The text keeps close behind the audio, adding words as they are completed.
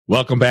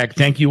Welcome back.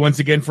 Thank you once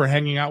again for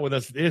hanging out with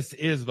us. This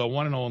is the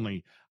one and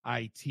only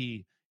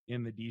IT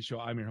in the D Show.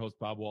 I'm your host,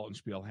 Bob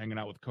Waltenspiel, hanging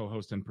out with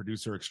co-host and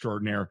producer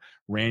extraordinaire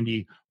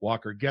Randy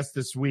Walker. Guest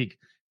this week,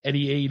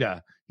 Eddie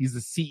Ada. He's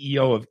the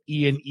CEO of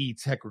E&E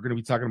Tech. We're going to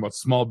be talking about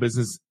small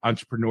business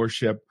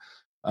entrepreneurship,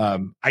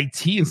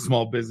 IT and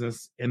small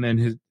business, and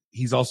then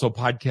he's also a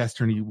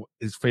podcaster, and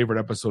his favorite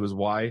episode is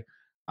Why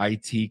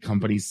IT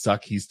Companies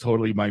Suck. He's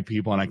totally my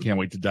people, and I can't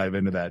wait to dive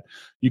into that.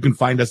 You can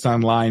find us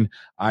online,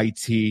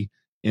 itinthed.com,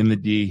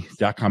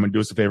 and do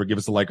us a favor, give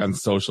us a like on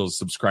socials,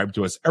 subscribe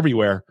to us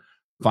everywhere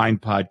fine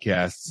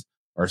podcasts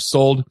are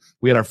sold.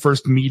 We had our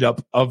first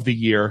meetup of the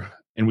year,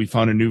 and we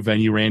found a new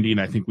venue, Randy,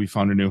 and I think we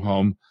found a new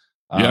home.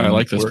 I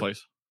like this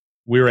place.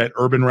 We're at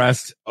Urban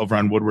Rest over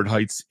on Woodward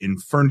Heights in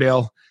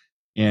Ferndale,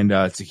 and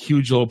it's a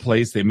huge little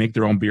place. They make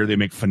their own beer. They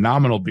make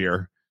phenomenal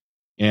beer.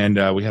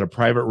 And we had a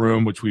private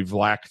room, which we've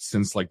lacked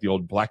since like the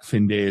old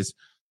Blackfin days.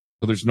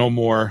 So there's no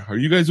more. Are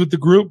you guys with the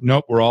group?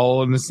 Nope, we're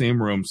all in the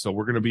same room. So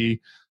we're going to be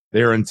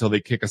there until they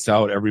kick us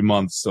out every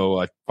month.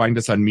 So find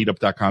us on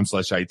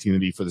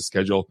meetup.com/itinity for the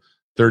schedule.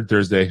 Third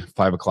Thursday,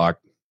 5:00.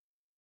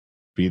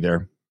 Be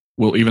there.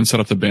 We'll even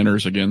set up the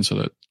banners again so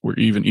that we're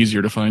even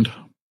easier to find.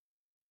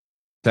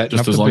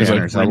 Just as long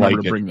banners. as I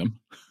remember to bring them.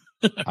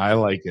 I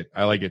like it.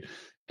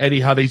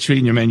 Eddie, how they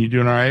treating you, man? You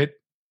doing all right?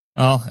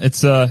 Well,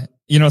 it's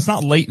it's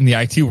not late in the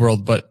IT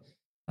world, but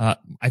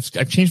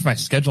I've changed my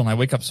schedule and I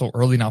wake up so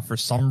early now for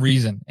some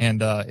reason,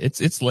 and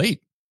it's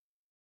late.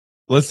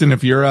 Listen,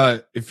 if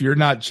you're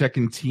not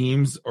checking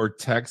Teams or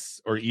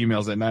texts or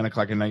emails at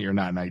 9:00 at night, you're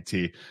not in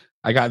IT.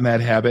 I got in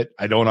that habit.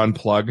 I don't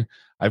unplug.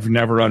 I've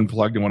never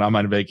unplugged, and when I'm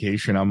on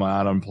vacation, I'm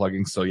not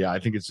unplugging. So yeah, I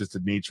think it's just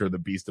the nature of the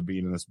beast of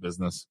being in this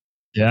business.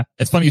 Yeah,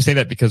 it's funny you say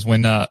that, because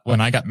when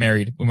I got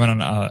married, we went on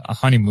a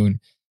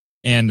honeymoon,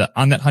 and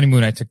on that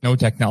honeymoon, I took no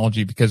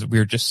technology because we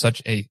were just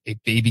such a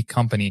baby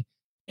company.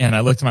 And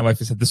I looked at my wife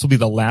and said, "This will be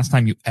the last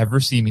time you ever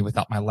see me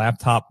without my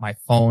laptop, my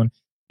phone,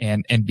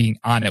 and being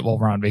on it while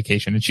we're on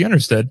vacation." And she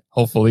understood.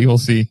 Hopefully, we'll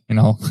see,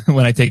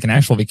 when I take an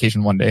actual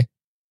vacation one day.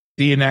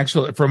 See,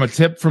 from a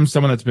tip from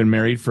someone that's been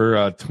married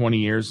for 20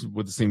 years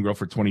with the same girl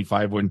for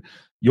 25, when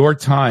your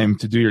time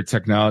to do your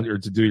technology or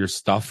to do your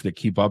stuff to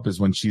keep up is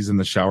when she's in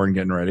the shower and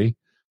getting ready.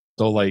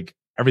 So like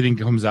everything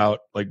comes out,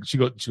 like she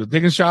goes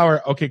taking a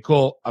shower. Okay,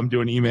 cool. I'm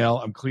doing email.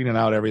 I'm cleaning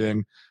out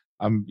everything.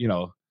 I'm,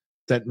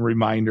 setting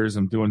reminders.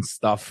 I'm doing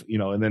stuff,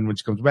 and then when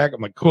she comes back,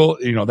 I'm like, cool.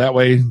 That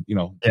way,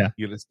 yeah,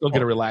 you still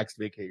get a relaxed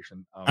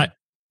vacation. I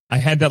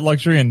had that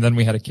luxury, and then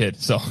we had a kid.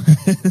 So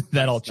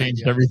that all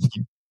changed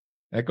everything.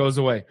 That goes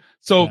away.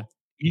 So yeah.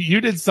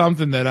 You did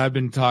something that I've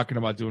been talking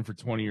about doing for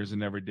 20 years and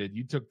never did.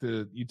 You took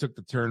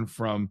the turn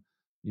from,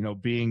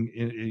 being,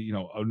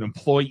 an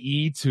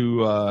employee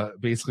to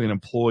basically an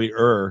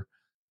employer,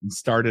 and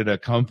started a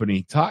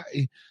company.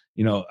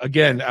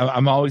 Again,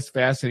 I'm always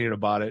fascinated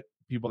about it.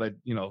 People that,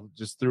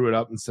 just threw it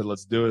up and said,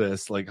 let's do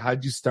this. Like,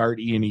 how'd you start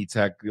E&E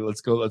Tech?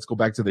 Let's go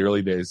back to the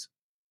early days.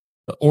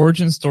 The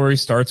origin story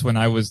starts when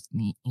I was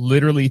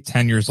literally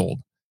 10 years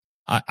old.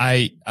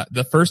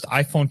 The first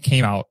iPhone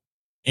came out,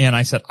 and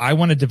I said, I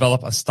want to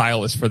develop a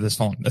stylus for this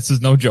phone. This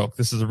is no joke.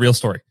 This is a real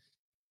story.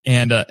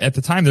 And at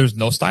the time, there's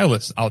no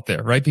stylus out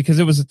there, right? Because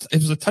it was a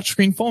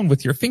touchscreen phone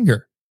with your finger.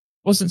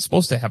 It wasn't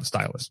supposed to have a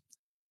stylus.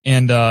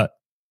 And I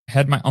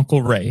had my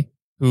Uncle Ray,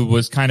 who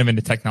was kind of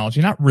into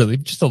technology, not really,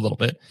 just a little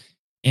bit.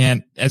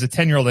 And as a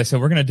 10-year-old, I said,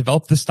 we're going to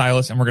develop this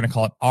stylus, and we're going to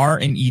call it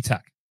R&E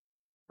Tech,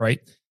 right?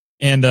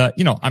 And,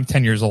 I'm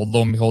 10 years old.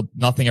 Lo and behold,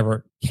 nothing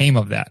ever came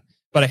of that.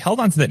 But I held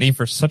on to that name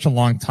for such a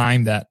long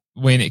time that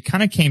when it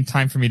kind of came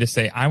time for me to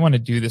say, I want to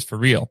do this for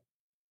real,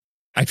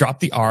 I dropped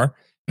the R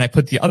and I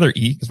put the other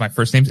E, because my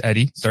first name's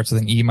Eddie, starts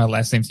with an E. My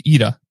last name's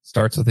Ida,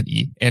 starts with an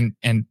E, and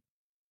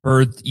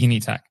birthed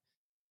E&E Tech.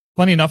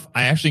 Funny enough,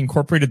 I actually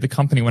incorporated the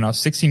company when I was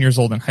 16 years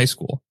old in high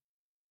school,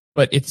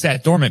 but it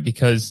sat dormant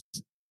because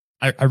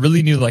I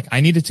really knew, like, I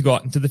needed to go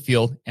out into the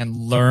field and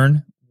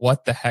learn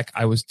what the heck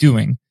I was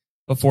doing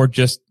before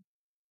just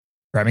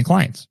grabbing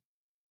clients.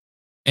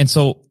 And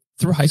so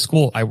through high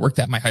school, I worked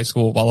at my high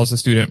school while I was a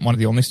student, one of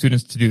the only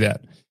students to do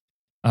that,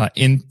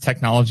 in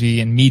technology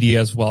and media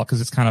as well,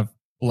 because it's kind of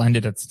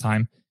blended at the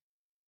time.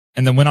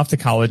 And then went off to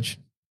college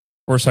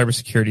for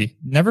cybersecurity.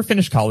 Never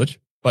finished college,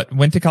 but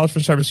went to college for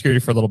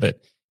cybersecurity for a little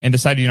bit and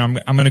decided, I'm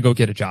going to go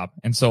get a job.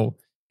 And so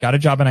got a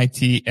job in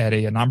IT at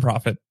a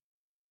nonprofit.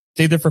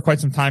 Stayed there for quite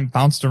some time,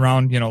 bounced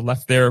around,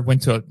 left there,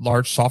 went to a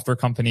large software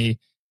company,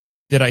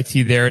 did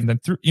IT there. And then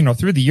through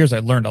the years, I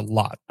learned a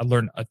lot. I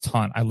learned a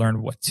ton. I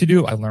learned what to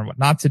do. I learned what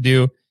not to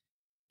do.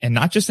 And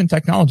not just in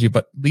technology,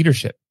 but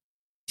leadership,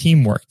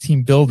 teamwork,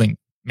 team building,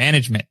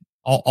 management,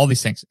 all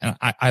these things. And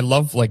I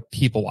love like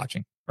people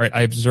watching, right?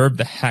 I observed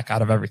the heck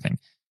out of everything.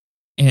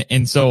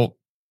 And so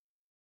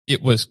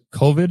it was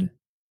COVID,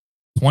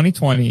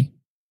 2020,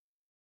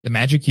 the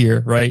magic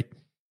year, right?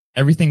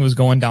 Everything was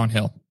going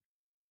downhill.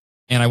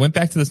 And I went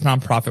back to this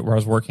nonprofit where I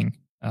was working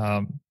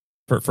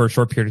for a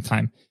short period of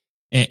time,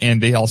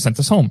 and they all sent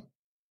us home.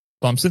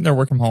 So I'm sitting there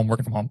working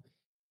from home,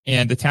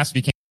 and the tasks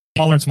became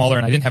smaller and smaller,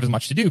 and I didn't have as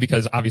much to do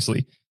because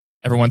obviously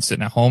everyone's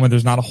sitting at home and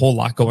there's not a whole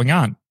lot going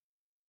on.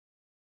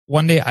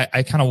 one day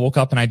I kind of woke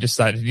up and I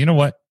decided, you know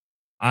what?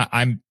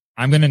 I'm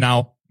going to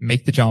now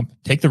make the jump,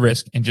 take the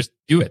risk, and just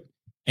do it.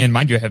 And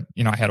mind you,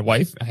 I had a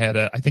wife.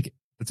 I think at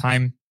the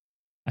time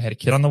I had a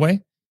kid on the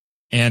way,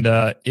 and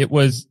it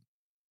was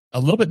a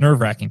little bit nerve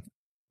wracking,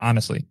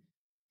 honestly.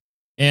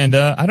 And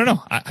I don't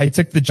know. I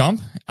took the jump.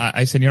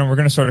 I said, we're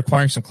going to start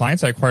acquiring some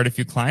clients. I acquired a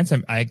few clients.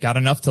 I got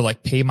enough to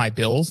like pay my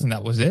bills, and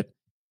that was it.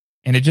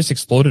 And it just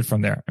exploded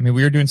from there. I mean,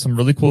 we were doing some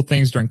really cool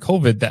things during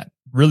COVID that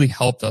really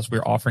helped us. We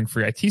were offering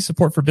free IT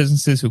support for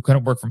businesses who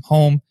couldn't work from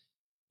home,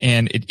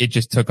 and it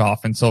just took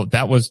off. And so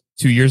that was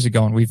 2 years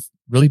ago, and we've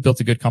really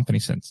built a good company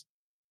since.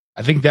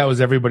 I think that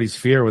was everybody's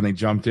fear when they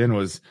jumped in,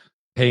 was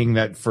paying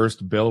that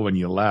first bill when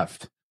you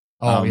left.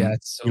 Oh yeah.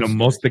 It's so scary.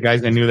 Most of the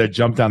guys I knew that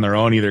jumped on their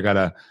own either got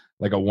a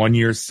 1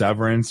 year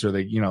severance, or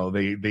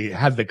they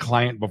had the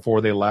client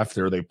before they left,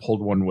 or they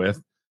pulled one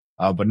with.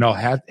 But no,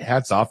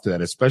 hats off to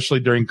that, especially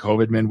during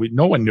COVID, man.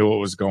 No one knew what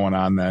was going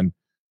on then.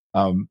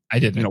 I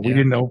didn't. We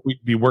didn't know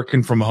we'd be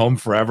working from home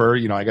forever.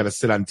 I got to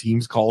sit on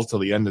Teams calls till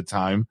the end of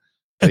time.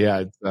 But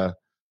yeah, it's a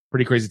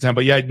pretty crazy time.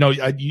 But yeah, no,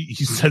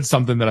 you said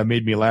something that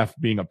made me laugh.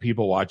 Being a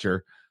people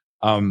watcher,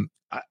 I'm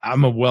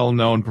a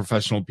well-known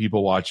professional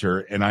people watcher,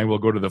 and I will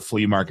go to the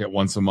flea market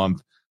once a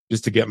month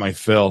just to get my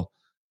fill.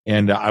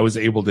 And I was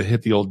able to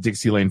hit the old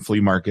Dixie Lane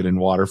Flea Market in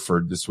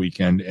Waterford this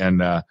weekend,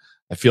 and I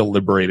feel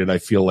liberated. I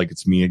feel like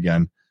it's me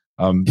again.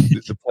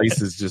 The place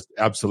is just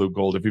absolute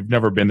gold. If you've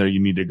never been there, you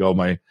need to go.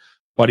 My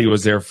buddy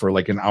was there for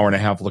like an hour and a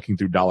half looking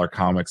through dollar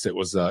comics. It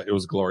was a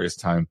glorious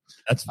time.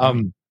 That's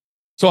funny.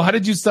 So how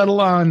did you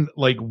settle on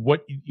like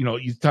what,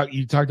 you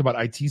talked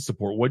about IT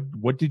support.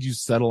 What did you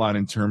settle on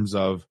in terms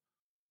of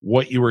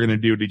what you were going to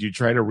do? Did you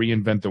try to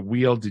reinvent the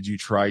wheel? Did you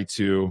try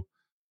to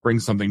bring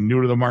something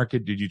new to the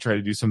market? Did you try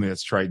to do something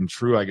that's tried and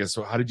true, I guess?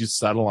 So how did you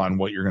settle on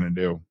what you're going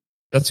to do?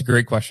 That's a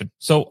great question.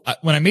 So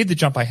when I made the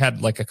jump, I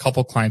had like a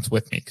couple clients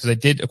with me because I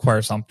did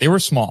acquire some. They were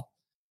small.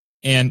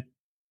 And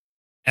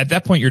at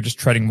that point, you're just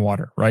treading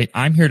water, right?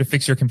 I'm here to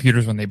fix your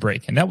computers when they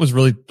break. And that was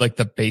really like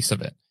the base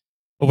of it.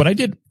 But what I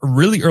did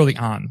really early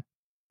on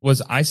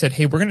was I said,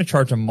 hey, we're going to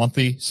charge a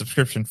monthly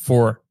subscription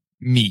for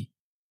me.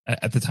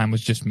 At the time, it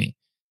was just me.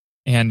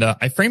 And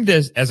I framed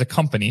it as a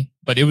company,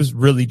 but it was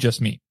really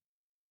just me.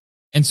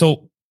 And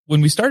so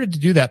when we started to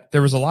do that,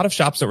 there was a lot of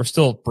shops that were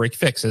still break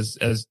fix,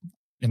 as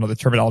the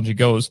terminology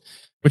goes,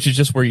 which is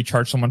just where you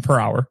charge someone per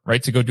hour,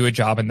 right, to go do a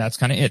job, and that's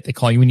kind of it. They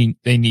call you when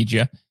they need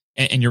you,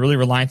 and you're really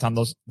reliant on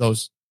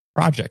those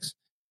projects.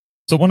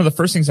 So one of the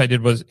first things I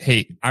did was,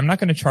 hey, I'm not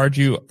going to charge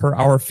you a per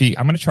hour fee.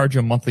 I'm going to charge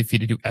you a monthly fee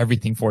to do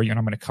everything for you, and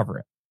I'm going to cover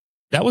it.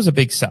 That was a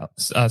big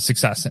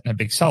success and a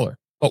big seller.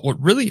 But what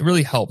really,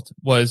 really helped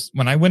was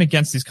when I went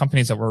against these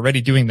companies that were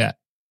already doing that,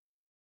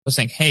 I was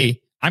saying,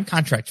 hey, I'm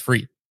contract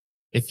free.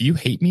 If you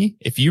hate me,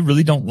 if you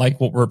really don't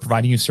like what we're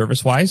providing you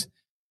service wise,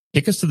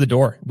 kick us to the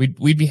door.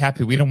 We'd be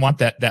happy. We don't want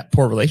that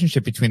poor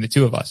relationship between the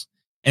two of us.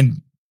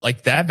 And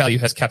like that value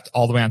has kept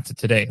all the way on to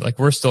today. Like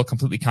we're still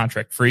completely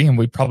contract free, and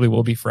we probably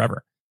will be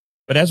forever.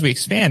 But as we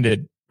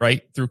expanded,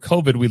 right, through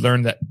COVID, we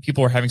learned that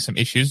people were having some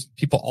issues.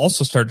 People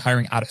also started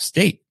hiring out of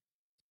state.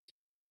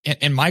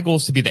 And my goal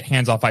is to be the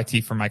hands-off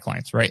IT for my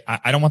clients, right?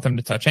 I don't want them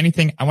to touch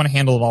anything. I want to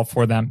handle it all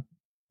for them.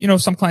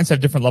 Some clients have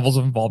different levels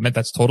of involvement.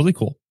 That's totally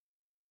cool.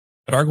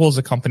 But our goal as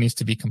a company is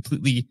to be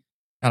completely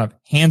kind of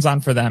hands-on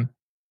for them,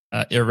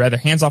 or rather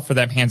hands-off for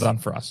them, hands-on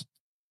for us.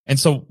 And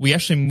so we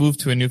actually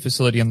moved to a new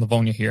facility in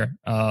Livonia here,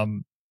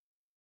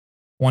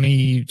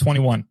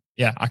 2021.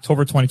 Yeah,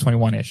 October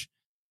 2021-ish.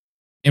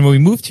 And when we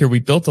moved here, we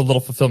built a little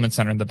fulfillment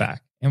center in the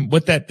back. And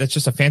with that's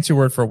just a fancy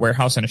word for a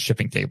warehouse and a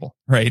shipping table,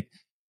 right?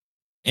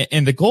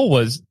 And the goal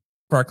was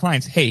for our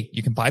clients, hey,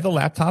 you can buy the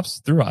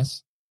laptops through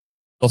us.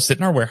 They'll sit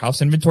in our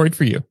warehouse inventoried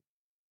for you.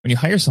 When you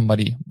hire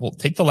somebody, we'll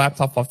take the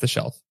laptop off the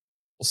shelf.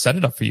 We'll set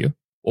it up for you.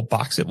 We'll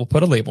box it. We'll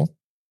put a label,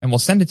 and we'll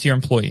send it to your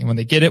employee. And when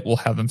they get it, we'll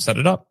have them set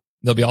it up.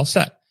 They'll be all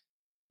set.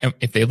 And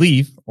if they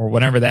leave or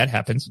whenever that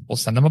happens, we'll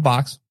send them a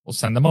box. We'll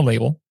send them a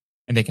label,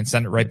 and they can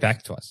send it right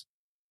back to us.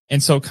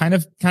 And so kind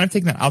of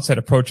taking that outside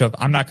approach of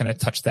I'm not going to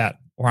touch that,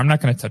 or I'm not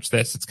going to touch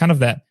this. It's kind of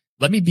that,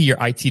 let me be your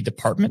IT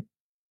department,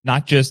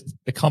 not just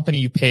the company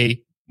you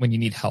pay when you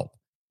need help.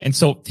 And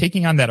so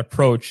taking on that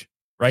approach,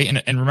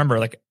 right? And remember,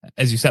 like,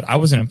 as you said, I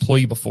was an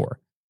employee before.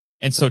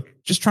 And so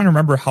just trying to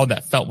remember how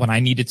that felt when I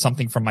needed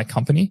something from my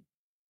company,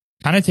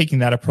 kind of taking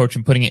that approach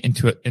and putting it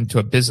into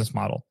a business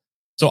model.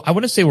 So I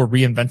wouldn't say we're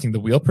reinventing the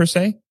wheel per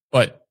se,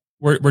 but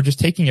we're just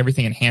taking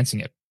everything, enhancing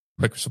it.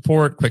 Quick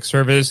support, quick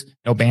service,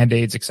 no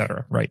band-aids, et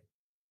cetera. Right.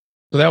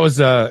 So that was,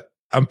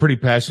 I'm pretty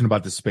passionate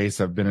about the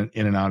space. I've been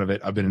in and out of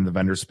it. I've been in the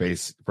vendor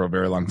space for a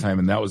very long time.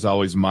 And that was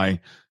always my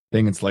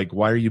thing. It's like,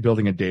 why are you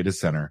building a data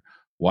center?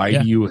 Why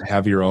do you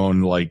have your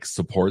own like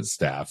support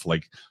staff?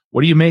 Like,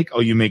 what do you make?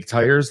 Oh, you make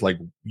tires? Like,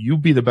 you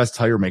be the best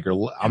tire maker.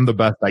 I'm the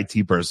best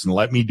IT person.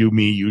 Let me do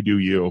me. You do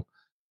you.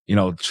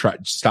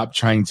 Stop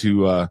trying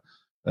to, I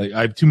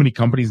have too many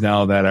companies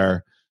now that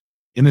are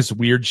in this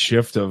weird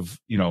shift of,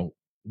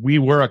 we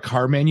were a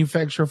car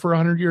manufacturer for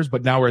 100 years,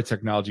 but now we're a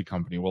technology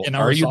company. Well,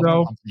 are you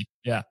though? Company.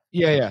 Yeah.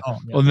 Yeah. Oh,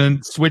 yeah. Well,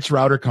 then switch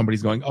router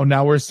companies going, oh,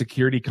 now we're a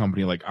security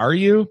company. Like, are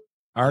you?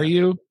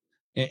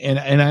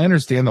 And I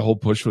understand the whole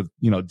push with,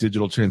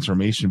 digital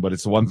transformation, but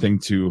it's one thing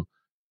to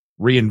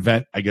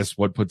reinvent, I guess,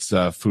 what puts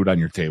food on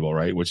your table,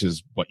 right? Which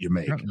is what you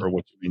make or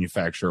what you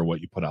manufacture or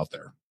what you put out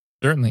there.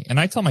 Certainly. And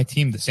I tell my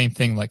team the same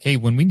thing, like, hey,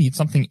 when we need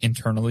something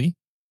internally,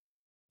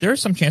 there's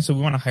some chance that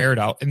we want to hire it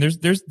out. And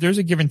there's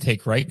a give and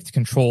take, right? It's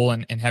control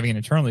and having it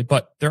internally,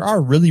 but there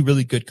are really,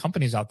 really good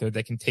companies out there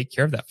that can take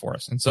care of that for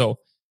us. And so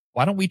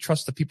why don't we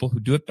trust the people who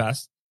do it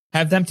best,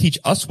 have them teach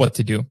us what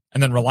to do,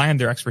 and then rely on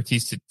their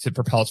expertise to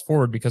propel us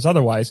forward? Because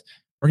otherwise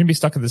we're going to be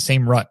stuck in the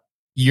same rut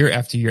year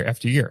after year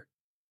after year.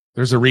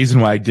 There's a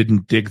reason why I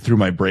didn't dig through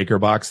my breaker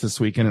box this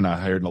weekend, and I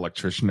hired an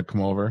electrician to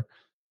come over,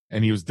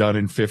 and he was done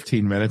in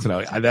 15 minutes.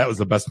 And that was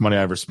the best money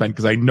I ever spent,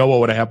 because I know what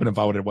would have happened if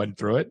I would have went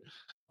through it.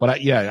 But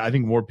I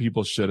think more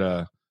people should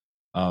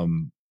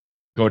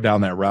go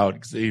down that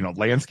route.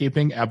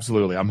 Landscaping,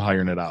 absolutely, I'm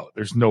hiring it out.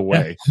 There's no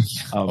way.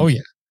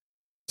 Yeah.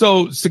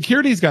 So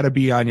security's got to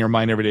be on your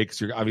mind every day,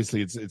 because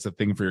obviously it's a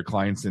thing for your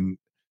clients. And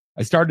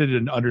I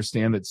started to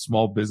understand that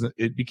small business,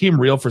 it became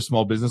real for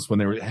small business when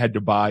they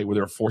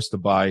were forced to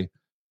buy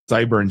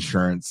cyber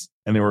insurance,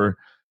 and they were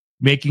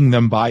making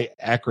them buy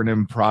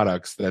acronym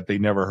products that they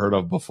never heard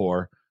of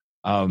before.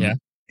 And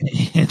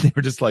they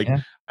were just like,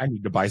 I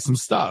need to buy some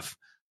stuff.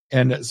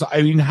 And so,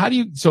 I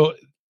mean, so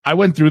I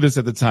went through this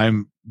at the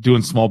time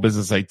doing small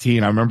business IT,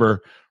 and I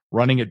remember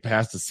running it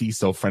past a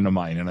CISO friend of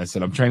mine. And I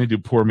said, I'm trying to do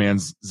poor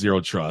man's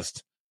zero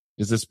trust.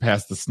 Does this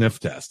pass the sniff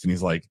test? And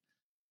he's like,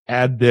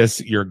 add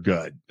this, you're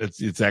good.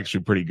 It's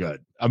actually pretty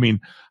good. I mean,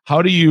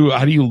 how do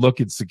you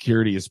look at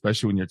security,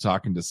 especially when you're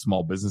talking to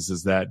small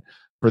businesses, that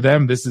for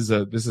them, this is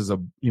a,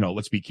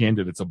 let's be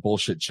candid, it's a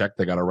bullshit check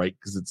they got to write,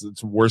 because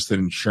it's worse than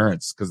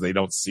insurance because they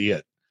don't see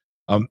it.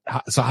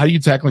 So how are you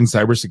tackling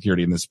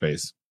cybersecurity in this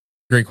space?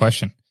 Great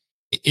question.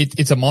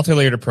 It's a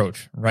multi-layered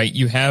approach, right?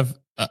 You have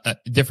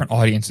different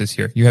audiences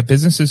here. You have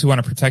businesses who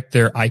want to protect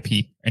their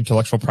IP,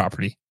 intellectual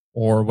property,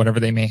 or whatever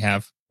they may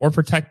have, or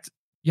protect,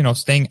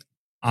 staying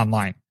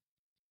online.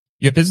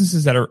 You have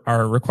businesses that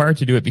are required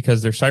to do it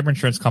because their cyber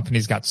insurance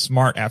companies got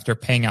smart after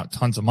paying out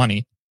tons of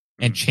money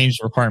and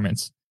changed the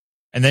requirements.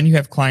 And then you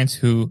have clients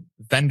who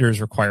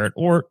vendors require it,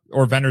 or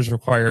vendors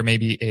require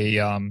maybe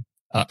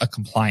a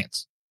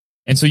compliance.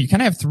 And so you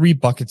kind of have three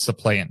buckets to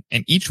play in,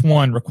 and each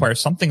one requires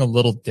something a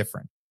little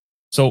different.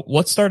 So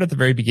let's start at the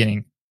very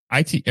beginning.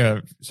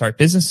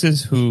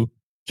 Businesses who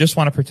just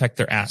want to protect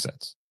their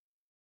assets.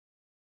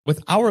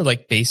 With our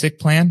basic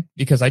plan,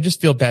 because I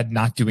just feel bad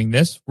not doing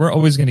this, we're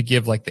always going to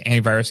give the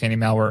antivirus,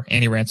 anti-malware,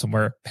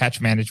 anti-ransomware,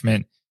 patch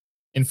management,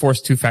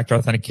 enforced two-factor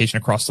authentication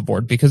across the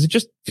board, because it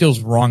just feels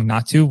wrong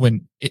not to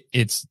when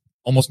it's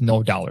almost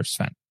no dollars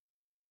spent.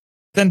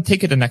 Then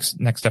take it a next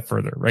step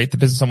further, right? The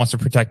business wants to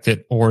protect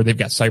it, or they've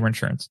got cyber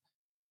insurance.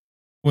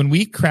 When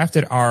we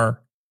crafted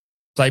our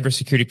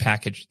cybersecurity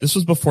package, this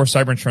was before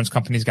cyber insurance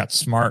companies got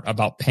smart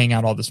about paying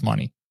out all this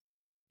money.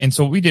 And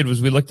so what we did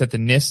was we looked at the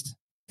NIST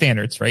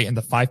standards, right? And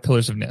the 5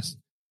 pillars of NIST,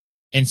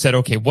 and said,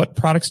 okay, what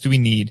products do we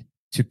need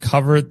to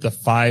cover the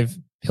 5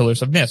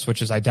 pillars of NIST,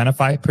 which is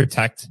identify,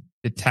 protect,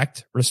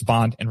 detect,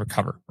 respond, and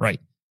recover, right?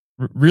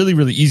 Really,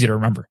 really easy to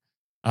remember.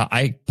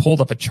 I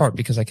pulled up a chart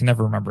because I can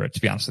never remember it,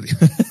 to be honest with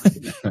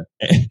you.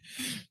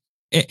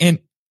 And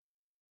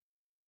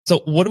so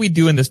what do we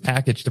do in this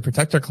package to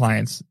protect our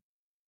clients?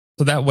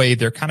 So that way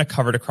they're kind of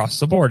covered across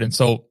the board. And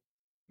so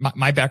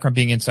my background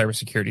being in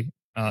cybersecurity,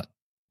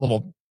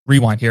 little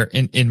rewind here.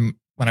 In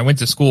when I went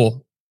to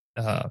school,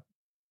 at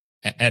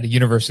a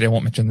university, I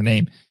won't mention the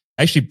name,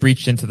 I actually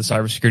breached into the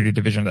cybersecurity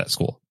division of that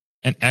school,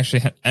 and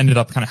actually ended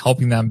up kind of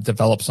helping them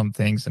develop some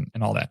things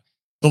and all that.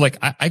 So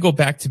I go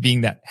back to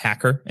being that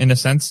hacker in a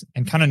sense,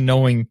 and kind of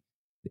knowing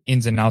the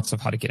ins and outs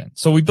of how to get in.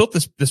 So we built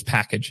this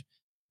package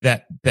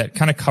that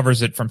kind of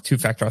covers it from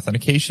two-factor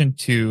authentication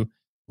to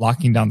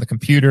locking down the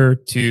computer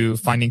to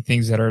finding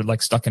things that are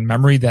stuck in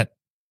memory that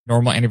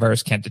normal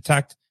antivirus can't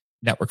detect,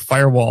 network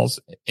firewalls.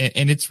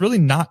 And it's really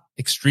not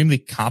extremely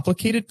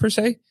complicated per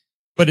se,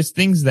 but it's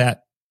things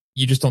that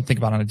you just don't think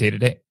about on a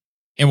day-to-day.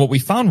 And what we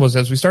found was,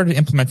 as we started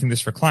implementing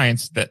this for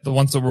clients, that the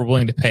ones that were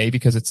willing to pay,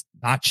 because it's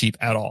not cheap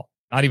at all,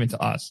 not even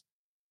to us,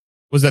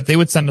 was that they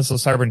would send us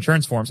those cyber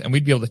insurance forms and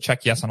we'd be able to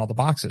check yes on all the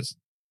boxes.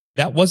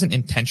 That wasn't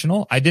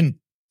intentional. I didn't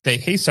say,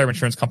 hey, cyber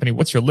insurance company,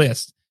 what's your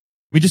list?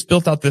 We just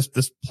built out this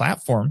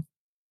platform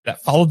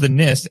that followed the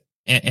NIST,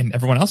 and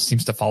everyone else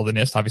seems to follow the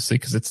NIST, obviously,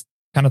 because it's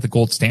kind of the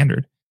gold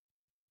standard.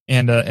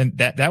 And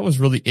that was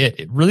really it.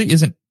 It really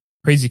isn't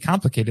crazy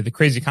complicated. The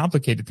crazy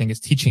complicated thing is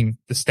teaching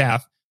the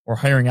staff or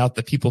hiring out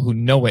the people who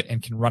know it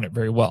and can run it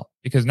very well.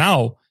 Because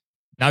now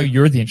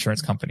you're the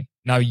insurance company.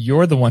 Now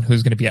you're the one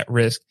who's going to be at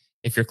risk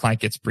if your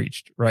client gets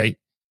breached, right?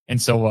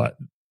 And so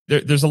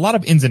there's a lot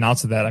of ins and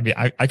outs of that. I mean,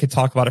 I could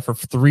talk about it for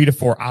 3 to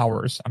 4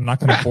 hours. I'm not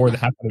going to bore the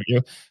heck out of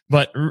you,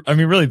 but I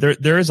mean, really,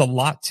 there is a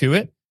lot to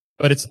it,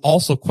 but it's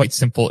also quite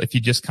simple if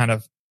you just kind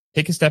of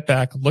take a step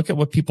back, look at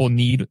what people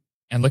need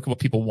and look at what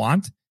people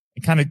want,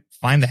 and kind of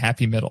find the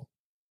happy middle.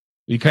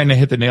 You kind of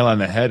hit the nail on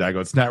the head. I go,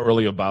 it's not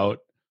really about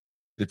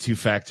the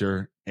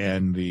two-factor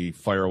and the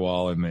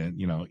firewall and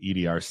the,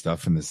 EDR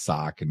stuff and the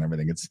SOC and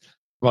everything. It's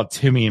about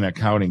Timmy and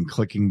accounting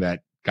clicking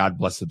that God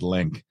blessed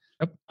link.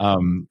 Yep.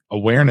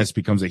 Awareness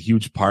becomes a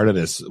huge part of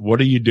this. What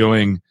are you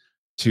doing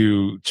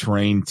to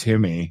train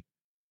Timmy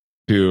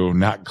to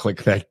not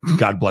click that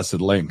God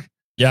blessed link?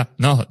 Yeah,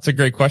 no, it's a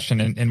great question.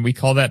 And we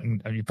call that,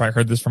 and you probably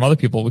heard this from other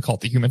people, we call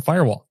it the human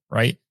firewall,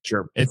 right?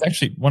 Sure. It's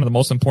actually one of the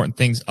most important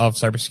things of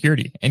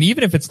cybersecurity. And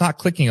even if it's not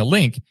clicking a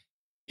link,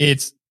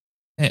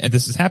 and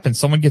this has happened,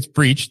 someone gets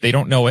breached, they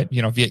don't know it,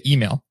 via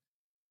email.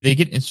 They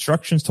get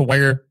instructions to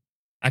wire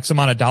X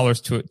amount of dollars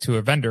to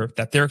a vendor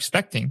that they're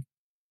expecting.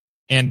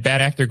 And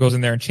bad actor goes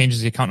in there and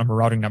changes the account number,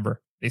 routing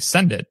number. They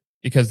send it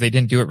because they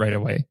didn't do it right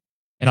away.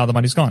 And all the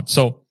money's gone.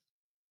 So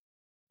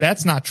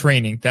that's not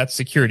training, that's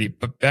security.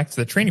 But back to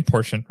the training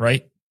portion,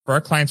 right? For our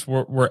clients,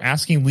 we're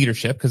asking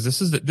leadership, because this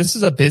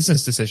is a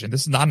business decision.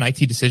 This is not an IT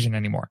decision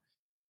anymore.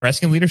 We're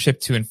asking leadership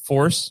to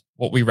enforce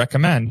what we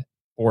recommend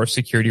for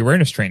security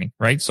awareness training,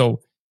 right? So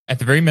at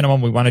the very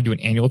minimum, we want to do an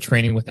annual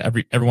training with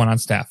everyone on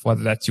staff,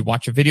 whether that's you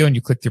watch a video and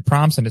you click through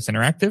prompts and it's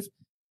interactive,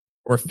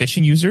 or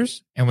phishing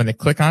users. And when they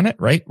click on it,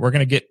 right, we're going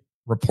to get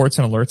reports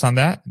and alerts on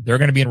that. They're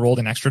going to be enrolled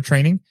in extra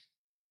training.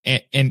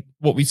 And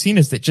what we've seen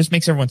is that just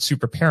makes everyone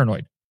super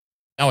paranoid.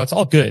 Now, it's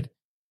all good.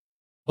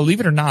 Believe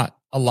it or not,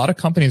 a lot of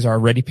companies are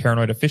already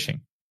paranoid of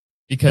phishing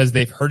because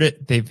they've heard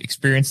it, they've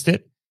experienced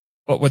it.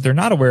 But what they're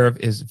not aware of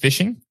is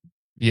phishing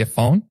via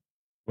phone,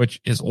 which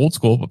is old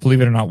school, but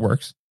believe it or not,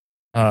 works.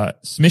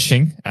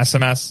 Smishing,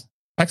 SMS,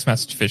 text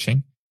message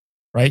phishing,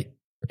 right?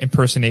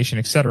 Impersonation,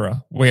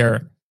 etc.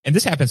 And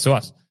this happens to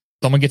us.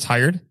 Someone gets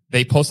hired,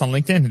 they post on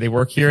LinkedIn, they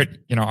work here at,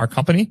 our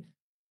company,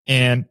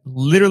 and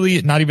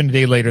literally not even a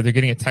day later, they're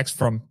getting a text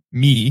from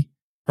me,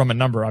 from a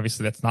number,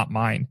 obviously that's not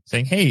mine,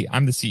 saying, "Hey,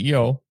 I'm the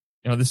CEO.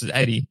 This is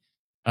Eddie.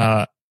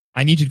 I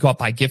need you to go out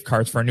buy gift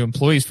cards for our new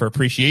employees for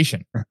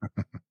appreciation."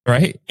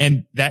 Right?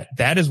 And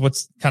that is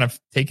what's kind of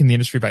taken the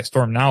industry by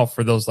storm now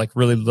for those like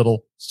really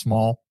little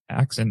small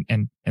hacks and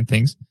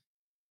things.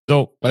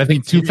 So, but I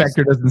think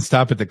two-factor doesn't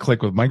stop at the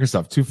click with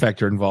Microsoft.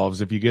 Two-factor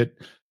involves if you get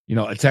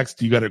a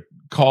text, you got to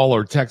call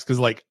or text. Cause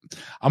like,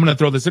 I'm going to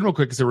throw this in real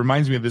quick, cause it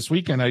reminds me of this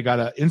weekend. I got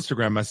an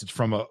Instagram message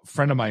from a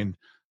friend of mine,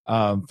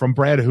 from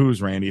Brad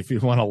Who's, Randy, if you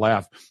want to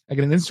laugh. I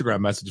get an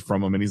Instagram message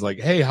from him and he's like,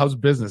 "Hey, how's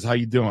business? How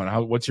you doing?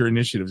 What's your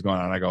initiatives going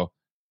on?" I go,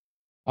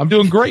 "I'm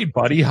doing great,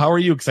 buddy. How are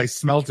you?" Cause I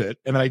smelt it.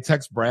 And then I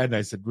text Brad and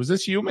I said, "Was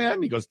this you, man?"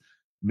 And he goes,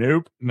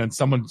 "Nope." And then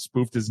someone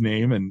spoofed his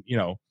name and,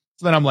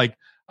 so then I'm like,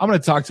 I'm going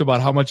to talk to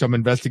about how much I'm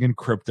investing in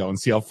crypto and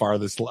see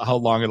how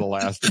long it'll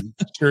last. And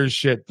sure as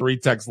shit, 3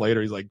 texts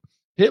later, he's like,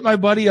 "Hit my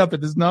buddy up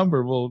at this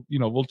number. We'll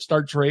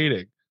start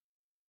trading."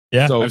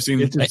 Yeah. So I've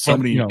seen so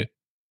many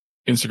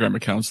Instagram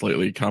accounts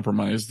lately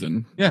compromised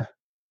and yeah.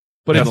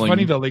 But it's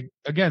funny though, like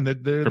again,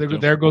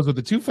 there goes with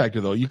the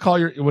two-factor though. You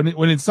call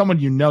when it's someone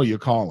you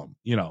call them,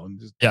 and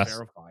just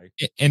verify.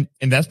 And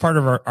that's part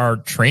of our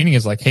training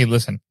is like, hey,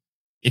 listen,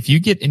 if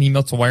you get an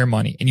email to wire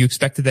money and you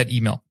expected that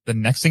email, the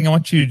next thing I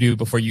want you to do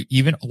before you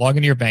even log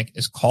into your bank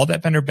is call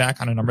that vendor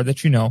back on a number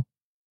that you know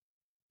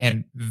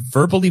and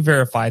verbally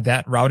verify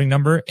that routing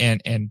number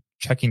and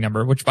checking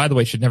number, which by the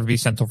way should never be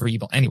sent over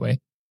email anyway.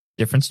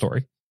 Different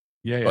story.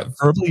 Yeah. But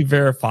verbally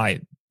verify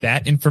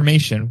that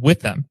information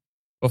with them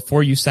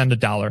before you send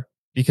 $1,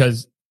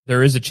 because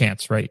there is a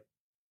chance, right?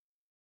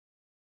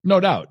 No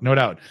doubt.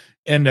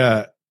 And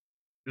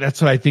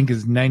that's what I think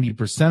is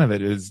 90% of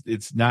it is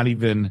it's not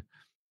even,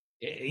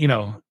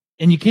 and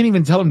you can't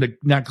even tell them to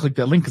not click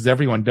that link because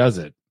everyone does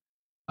it.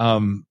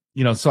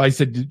 So I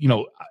said,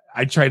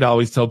 I try to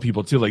always tell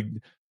people too, like,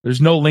 there's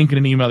no link in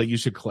an email that you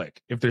should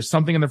click. If there's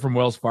something in there from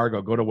Wells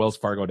Fargo, go to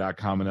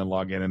wellsfargo.com and then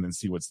log in and then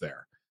see what's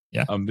there.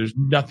 Yeah. There's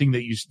nothing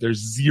that there's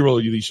zero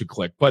that you should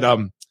click. But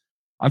on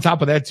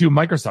top of that too,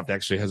 Microsoft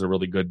actually has a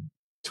really good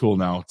tool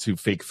now to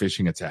fake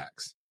phishing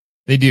attacks.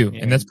 They do.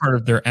 And that's part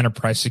of their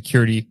enterprise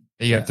security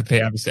that you have to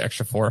pay obviously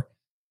extra for.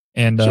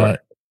 And sure.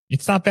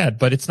 It's not bad,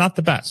 but it's not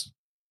the best.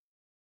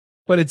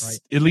 But it's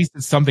at least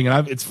it's something.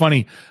 And it's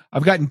funny.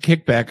 I've gotten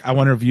kickback. I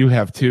wonder if you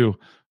have too,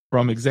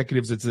 from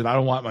executives that said, "I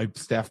don't want my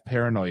staff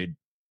paranoid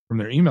from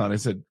their email." And I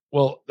said,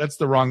 well, that's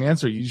the wrong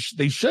answer.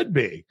 They should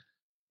be.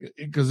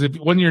 Because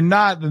when you're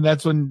not, then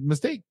that's when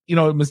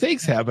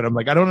mistakes happen. I'm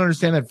like, I don't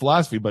understand that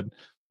philosophy, but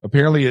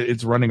apparently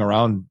it's running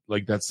around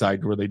like that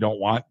side where they don't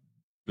want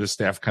the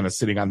staff kind of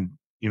sitting on,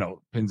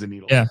 pins and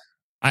needles. Yeah.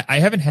 I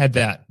haven't had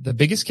that. The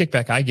biggest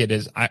kickback I get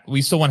is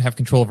we still want to have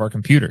control of our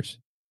computers,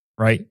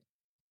 right?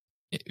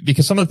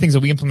 Because some of the things that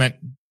we implement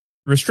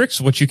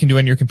restricts what you can do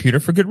on your computer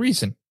for good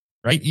reason,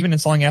 right? Even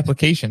installing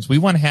applications. We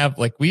want to have,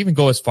 we even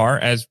go as far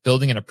as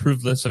building an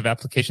approved list of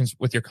applications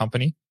with your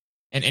company.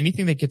 And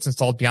anything that gets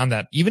installed beyond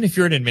that, even if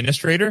you're an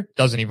administrator,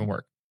 doesn't even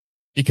work.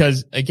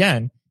 Because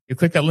again, you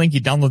click that link,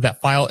 you download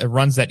that file, it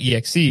runs that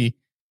exe.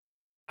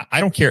 I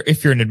don't care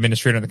if you're an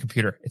administrator on the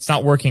computer. It's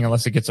not working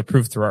unless it gets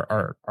approved through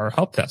our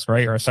help desk,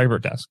 right? Or our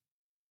cyber desk.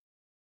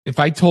 If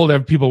I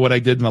told people what I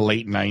did in the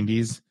late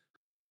 90s,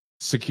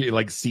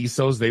 like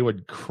CISOs, they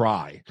would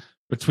cry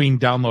between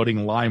downloading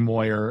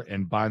LimeWire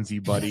and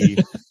Bonzi Buddy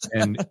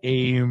and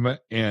AIM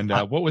and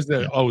what was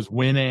the? Oh, it was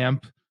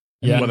Winamp.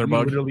 Yeah,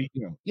 WeatherBug.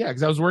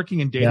 Because I was working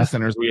in data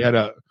centers. I had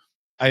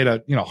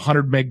a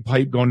 100 meg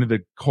pipe going to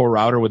the core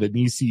router with an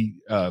EC3.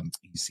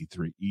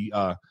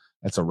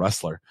 That's a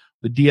Wrestler.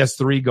 The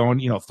DS3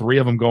 going, 3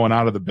 of them going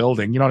out of the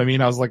building. You know what I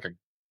mean? I was like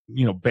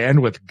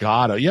bandwidth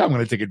god. I'm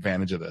going to take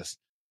advantage of this.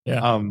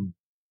 Yeah.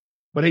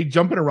 But hey,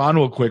 jumping around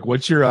real quick,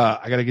 what's your?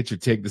 I got to get your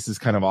take. This is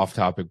kind of off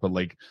topic, but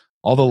like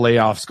all the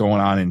layoffs going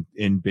on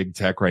in big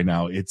tech right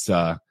now, it's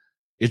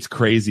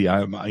crazy.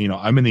 I'm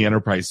in the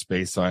enterprise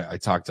space, so I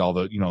talk to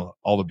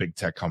all the big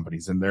tech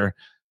companies, and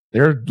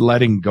they're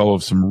letting go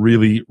of some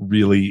really,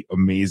 really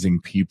amazing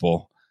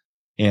people.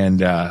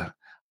 And I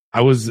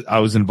was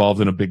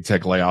involved in a big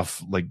tech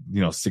layoff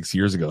 6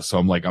 years ago, so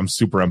I'm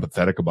super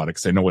empathetic about it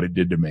because I know what it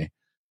did to me.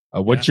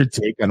 What's your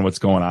take on what's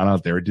going on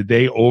out there? Did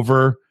they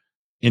over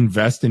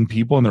invest in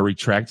people and they're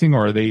retracting,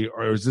 or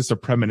is this a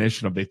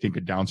premonition of they think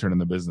a downturn in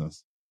the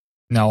business?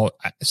 No,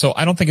 so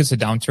I don't think it's a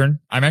downturn.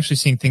 I'm actually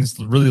seeing things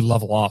really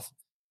level off.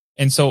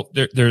 And so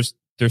there's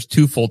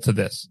twofold to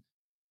this.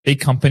 Big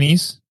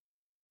companies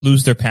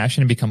lose their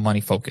passion and become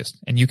money focused.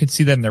 And you can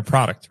see that in their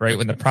product, right?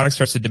 When the product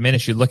starts to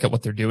diminish, you look at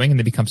what they're doing and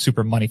they become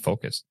super money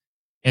focused.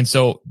 And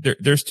so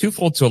there's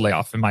twofold to a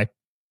layoff, in my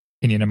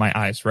opinion, in my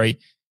eyes, right?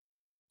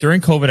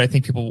 During COVID, I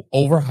think people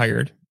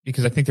overhired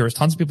because I think there was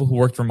tons of people who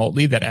worked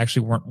remotely that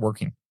actually weren't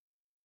working,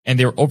 and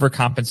they were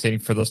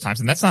overcompensating for those times.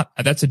 And that's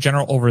a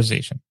general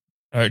overization.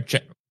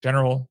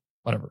 General,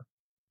 whatever.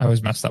 I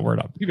always mess that word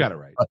up. You got it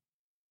right.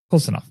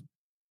 Close enough.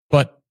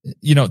 But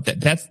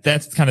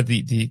that's kind of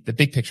the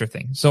big picture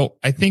thing. So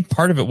I think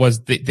part of it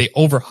was they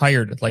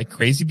overhired like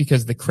crazy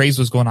because the craze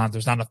was going on.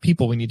 There's not enough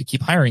people. We need to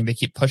keep hiring. They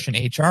keep pushing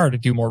HR to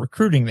do more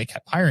recruiting. They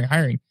kept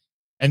hiring.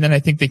 And then I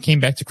think they came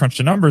back to crunch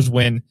the numbers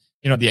when,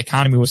 the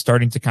economy was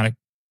starting to kind of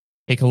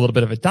take a little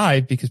bit of a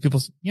dive because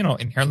people,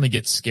 inherently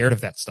get scared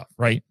of that stuff,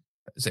 right?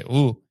 Say,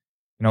 ooh,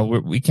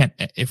 we can't,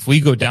 if we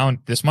go down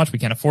this much, we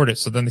can't afford it.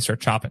 So then they start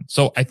chopping.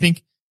 So I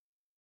think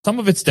some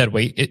of it's dead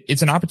weight.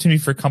 It's an opportunity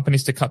for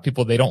companies to cut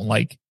people they don't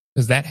like,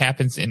 because that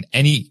happens in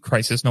any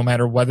crisis, no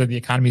matter whether the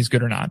economy is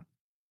good or not.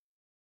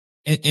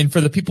 And for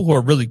the people who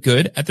are really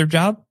good at their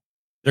job,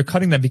 they're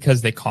cutting them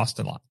because they cost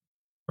a lot,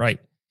 right?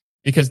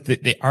 Because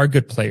they are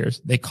good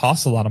players. They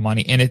cost a lot of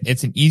money, and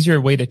it's an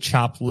easier way to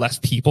chop less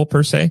people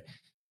per se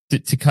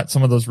to cut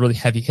some of those really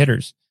heavy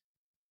hitters.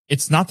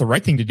 It's not the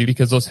right thing to do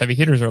because those heavy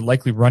hitters are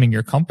likely running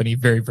your company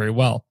very, very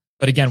well.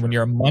 But again, when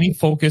you're a money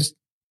focused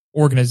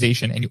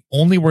organization and you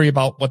only worry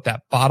about what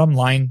that bottom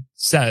line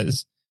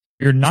says,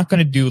 you're not going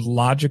to do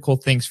logical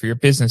things for your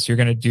business. You're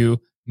going to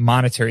do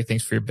monetary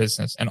things for your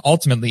business. And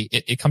ultimately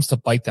it comes to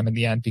bite them in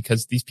the end,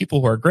 because these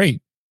people who are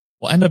great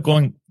will end up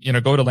going,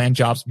 go to land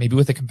jobs, maybe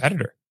with a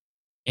competitor,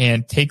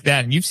 and take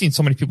that. And you've seen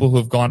so many people who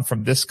have gone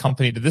from this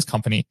company to this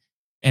company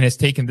and has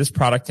taken this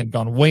product and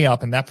gone way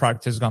up, and that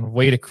product has gone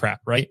way to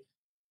crap, right?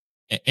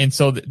 And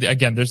so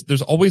again,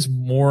 there's always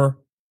more.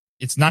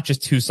 It's not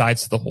just two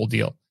sides to the whole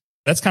deal.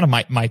 That's kind of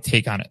my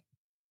take on it.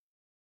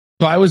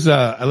 So I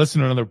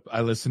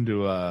listened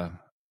to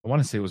I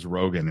want to say it was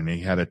Rogan, and he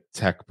had a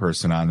tech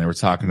person on. They were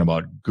talking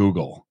about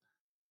Google,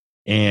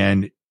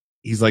 and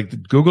he's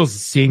like, Google's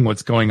seeing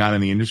what's going on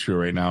in the industry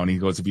right now. And he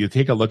goes, if you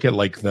take a look at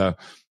like the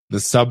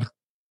sub,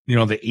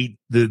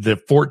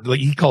 the four, like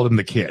he called them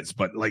the kids,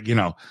 but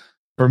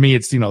for me,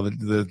 it's,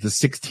 the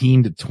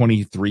 16 to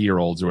 23 year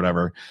olds or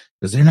whatever,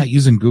 because they're not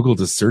using Google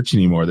to search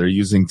anymore. They're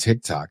using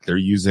TikTok. They're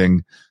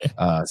using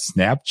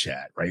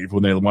Snapchat, right?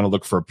 When they want to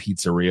look for a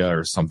pizzeria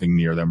or something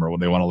near them, or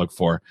when they want to look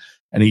for,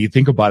 and you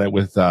think about it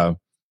with,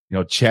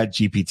 Chat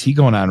GPT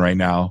going on right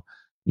now,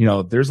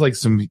 there's like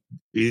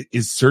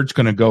is search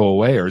going to go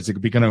away, or is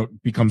it going to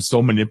become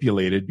so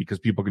manipulated because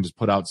people can just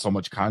put out so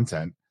much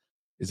content?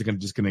 Is it going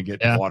to get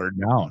watered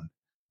down?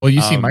 Well,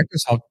 you see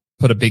Microsoft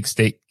put a big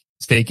stake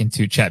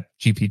into Chat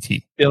GPT.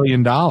 $1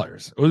 billion.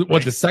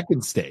 What, the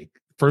second stake?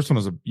 First one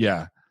was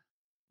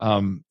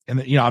and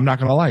I'm not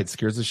gonna lie, it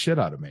scares the shit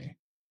out of me.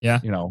 Yeah.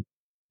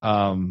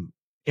 In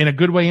a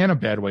good way and a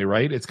bad way,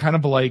 right? It's kind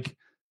of like,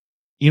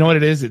 what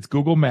it is? It's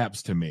Google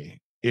Maps to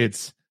me.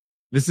 This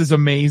is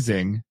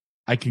amazing.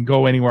 I can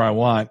go anywhere I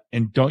want,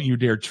 and don't you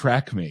dare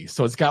track me.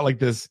 So it's got like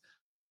this,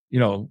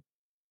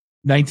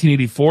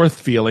 1984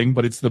 feeling,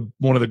 but it's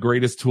one of the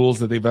greatest tools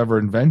that they've ever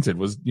invented.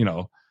 Was,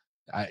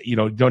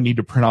 don't need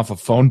to print off a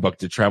phone book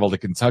to travel to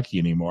Kentucky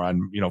anymore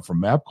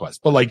from MapQuest.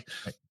 But like,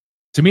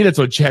 to me, that's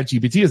what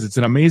ChatGPT is. It's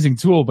an amazing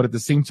tool, but at the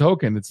same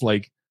token, it's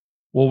like,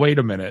 well, wait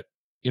a minute.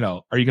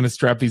 Are you going to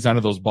strap these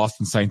onto those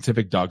Boston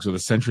Scientific dogs with a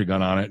sentry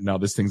gun on it? Now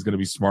this thing's going to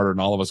be smarter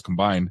than all of us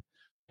combined.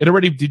 It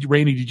already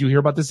Randy, did you hear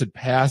about this? It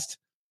passed.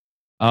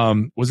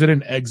 Was it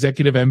an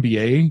executive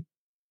MBA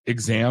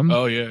exam?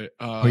 Oh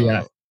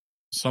yeah.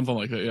 Something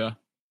like that. Yeah.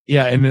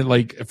 Yeah. And then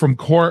like from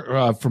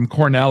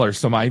Cornell or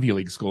some Ivy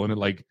League school. And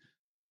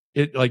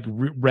it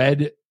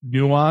read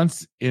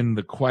nuance in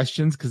the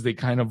questions, because they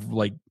kind of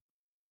like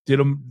did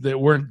them. They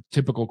weren't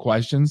typical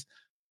questions.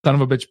 Son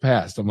of a bitch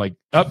passed. I'm like,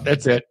 oh,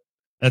 that's it.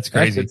 That's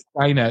crazy.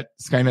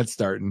 Skynet's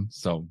starting.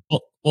 So,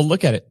 well,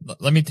 look at it.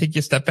 Let me take you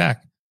a step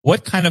back.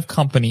 What kind of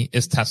company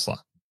is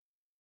Tesla?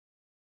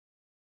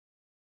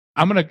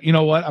 you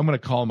know what? I'm gonna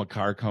call them a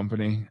car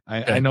company.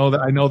 I know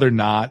they're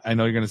not. I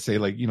know you're gonna say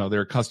like,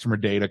 they're a customer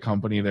data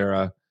company. They're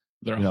a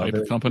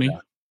hype company. Yeah.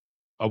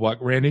 A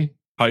what, Randy?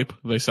 Hype.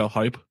 They sell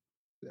hype.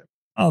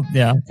 Oh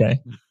yeah, okay.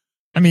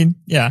 I mean,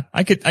 yeah,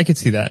 I could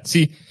see that.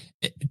 See,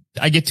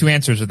 I get two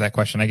answers with that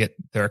question. I get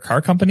they're a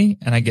car company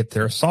and I get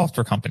they're a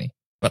software company.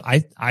 But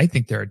I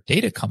think they're a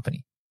data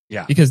company.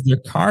 Yeah. Because their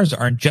cars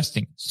are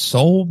ingesting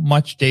so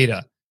much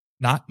data,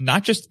 not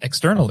just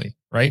externally,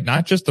 right?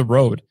 Not just the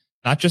road,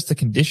 not just the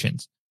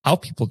conditions, how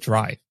people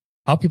drive,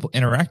 how people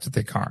interact with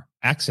their car,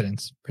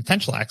 accidents,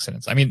 potential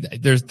accidents. I mean,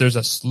 there's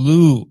a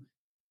slew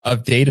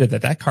of data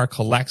that car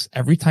collects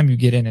every time you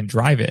get in and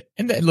drive it.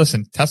 And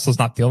listen, Tesla's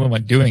not the only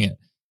one doing it,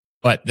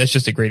 but that's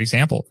just a great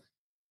example.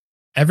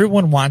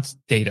 Everyone wants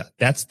data.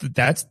 That's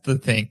the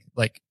thing.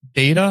 Like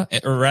data,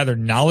 or rather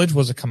knowledge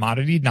was a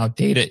commodity. Now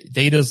data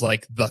is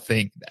like the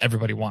thing that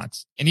everybody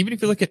wants. And even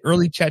if you look at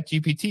early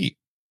ChatGPT,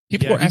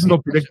 people were asking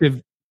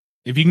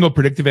if you can go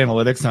predictive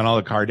analytics on all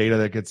the car data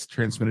that gets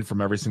transmitted from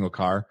every single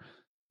car,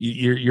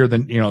 you're the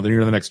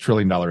next $1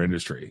 trillion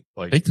industry.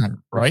 Like big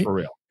time, right? For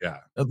real. Yeah.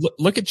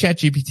 Look at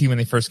ChatGPT when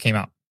they first came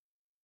out.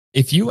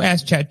 If you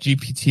ask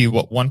ChatGPT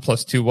what 1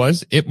 + 2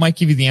 was, it might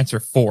give you the answer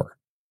 4.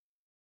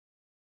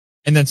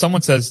 And then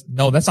someone says,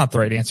 no, that's not the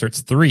right answer.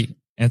 It's 3.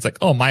 And it's like,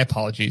 oh, my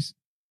apologies.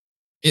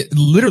 It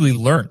literally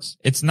learns.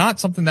 It's not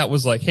something that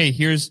was like, hey,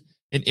 here's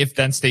an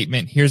if-then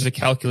statement. Here's a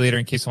calculator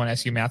in case someone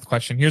asks you a math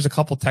question. Here's a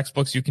couple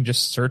textbooks you can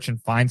just search and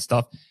find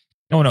stuff.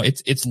 No,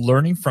 it's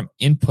learning from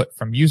input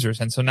from users.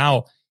 And so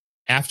now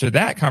after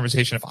that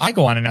conversation, if I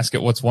go on and ask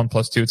it what's 1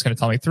 + 2, it's going to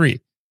tell me 3.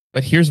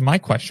 But here's my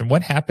question.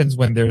 What happens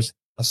when there's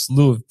a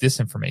slew of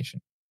disinformation,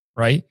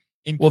 right?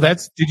 Did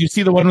you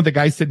see the one where the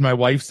guy said, my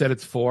wife said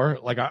it's 4?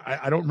 Like,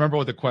 I don't remember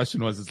what the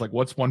question was. It's like,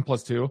 what's 1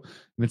 + 2?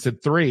 And it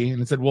said 3.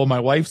 And it said, well,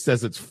 my wife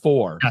says it's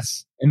 4.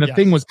 Yes. And the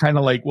thing was kind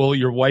of like, well,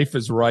 your wife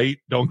is right.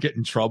 Don't get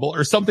in trouble,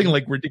 or something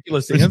like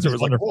ridiculous answer. It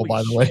was wonderful, like,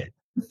 by the way.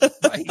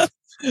 Right.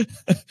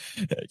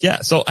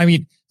 Yeah. So, I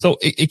mean,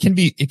 it can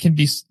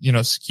be,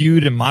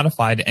 skewed and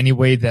modified any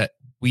way that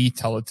we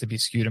tell it to be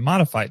skewed and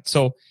modified.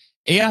 So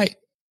AI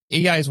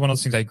is one of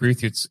those things. I agree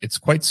with you. It's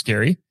quite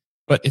scary.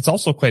 But it's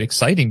also quite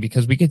exciting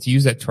because we get to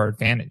use that to our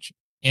advantage.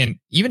 And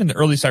even in the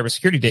early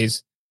cybersecurity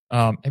days,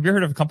 have you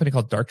heard of a company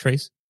called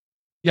Darktrace?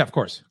 Yeah, of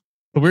course.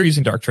 So we were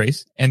using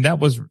Darktrace, and that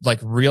was like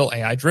real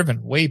AI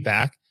driven way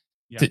back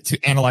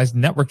to analyze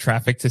network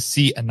traffic to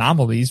see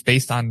anomalies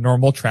based on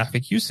normal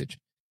traffic usage.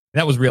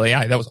 That was real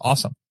AI. That was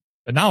awesome.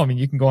 But now, I mean,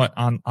 you can go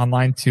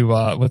online to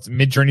what's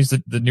Midjourney's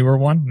the newer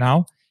one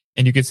now,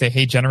 and you could say,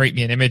 hey, generate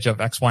me an image of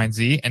X, Y, and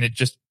Z, and it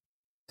just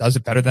does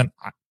it better than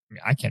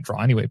I can't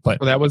draw anyway,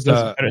 but that was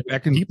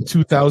back in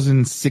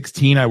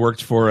 2016. I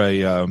worked for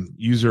a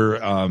user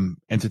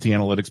entity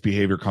analytics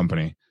behavior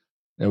company.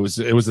 It was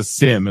a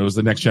SIM. It was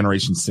the next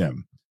generation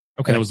SIM.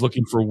 Okay, and I was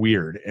looking for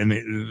weird, and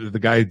the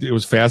guy, it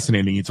was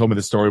fascinating. He told me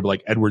the story of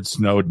like Edward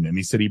Snowden, and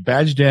he said he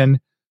badged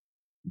in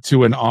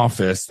to an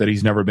office that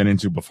he's never been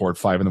into before at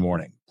 5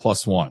 a.m.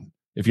 +1.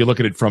 If you look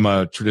at it from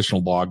a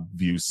traditional log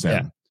view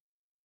SIM,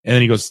 and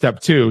then he goes step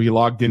 2. He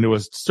logged into a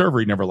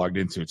server he never logged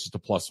into. It's just a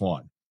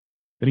 +1.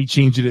 Then he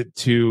changed it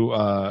to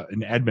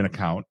an admin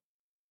account.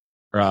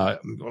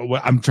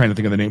 I'm trying to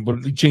think of the name,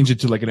 but he changed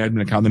it to like an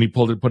admin account. Then he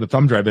put a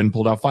thumb drive in,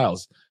 pulled out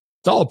files.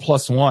 It's all a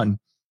 +1.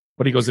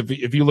 But he goes,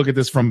 if you look at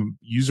this from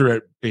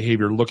user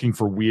behavior looking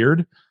for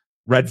weird,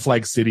 red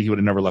flag city, he would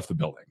have never left the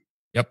building.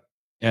 Yep.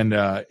 And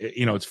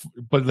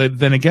but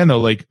then again though,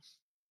 like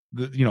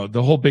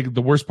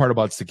the worst part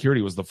about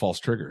security was the false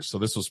triggers. So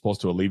this was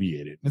supposed to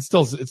alleviate it.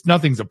 It's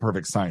nothing's a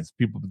perfect science.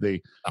 People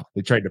they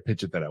tried to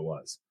pitch it that it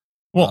was.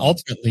 Well,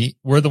 ultimately,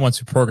 we're the ones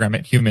who program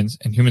it, humans,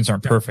 and humans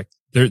aren't perfect.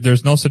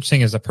 There's no such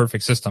thing as a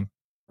perfect system,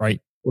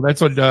 right? Well,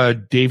 that's what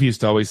Dave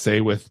used to always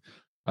say with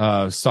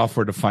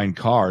software-defined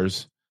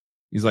cars.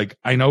 He's like,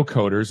 I know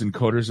coders, and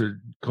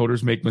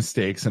coders make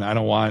mistakes, and I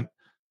don't want,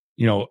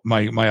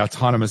 my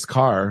autonomous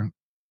car,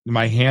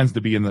 my hands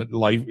to be in the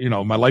life,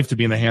 my life to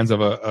be in the hands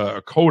of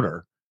a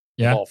coder.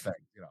 Yeah. All things,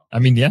 I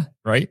mean, yeah,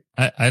 right.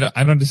 I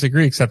don't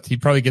disagree, except he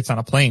probably gets on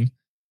a plane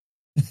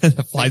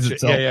that flies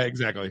itself. Yeah,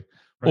 exactly.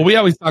 Right. Well, we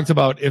always talked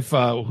about if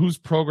who's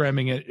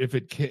programming it, if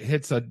it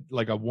hits a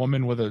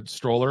woman with a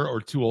stroller or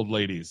 2 old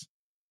ladies.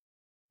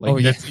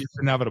 It's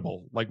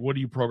inevitable. Like, what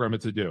do you program it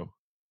to do?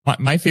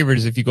 My favorite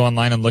is if you go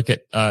online and look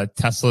at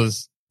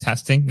Tesla's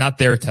testing, not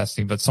their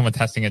testing, but someone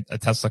testing a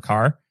Tesla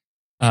car.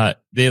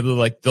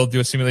 They'll do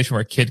a simulation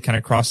where a kid kind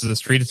of crosses the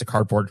street. It's a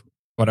cardboard,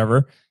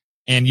 whatever.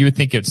 And you would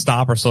think it'd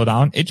stop or slow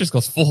down. It just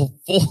goes full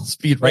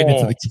speed right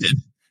into the kid.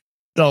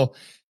 So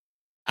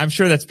I'm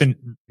sure that's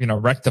been,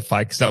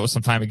 rectified because that was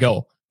some time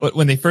ago. But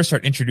when they first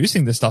start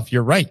introducing this stuff,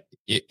 you're right.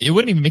 It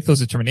wouldn't even make those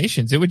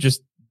determinations. It would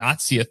just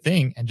not see a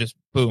thing and just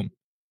boom.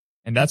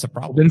 And that's a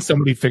problem. Then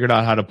somebody figured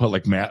out how to put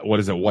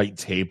white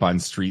tape on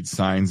street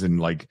signs,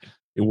 and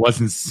it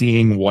wasn't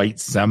seeing white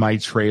semi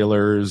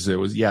trailers. It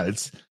was,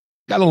 it's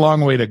got a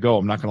long way to go.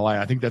 I'm not going to lie.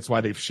 I think that's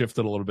why they've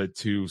shifted a little bit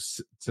to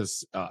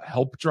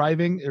help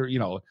driving, or,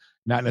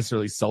 not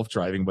necessarily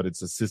self-driving, but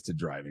it's assisted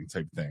driving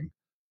type thing.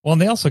 Well,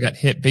 and they also got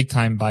hit big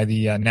time by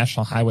the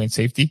National Highway and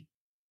Safety,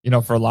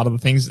 for a lot of the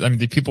things. I mean,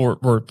 the people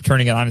were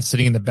turning it on and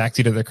sitting in the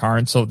backseat of their car.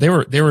 And so they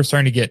were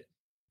starting to get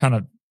kind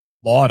of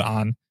laud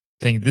on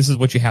saying, this is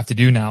what you have to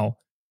do now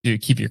to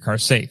keep your car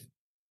safe.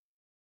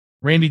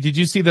 Randy, did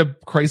you see the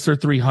Chrysler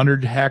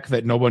 300 hack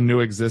that no one knew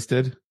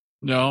existed?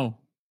 No.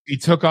 He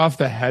took off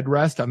the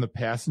headrest on the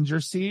passenger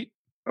seat.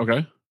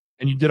 Okay.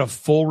 And you did a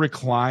full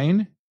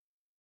recline.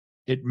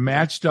 It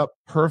matched up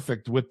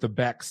perfect with the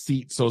back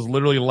seat. So it was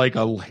literally like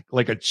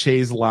a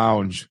chaise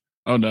lounge.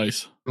 Oh,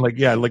 nice.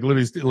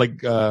 Literally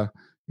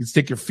you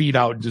stick your feet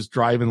out and just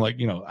drive. And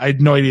I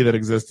had no idea that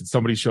existed.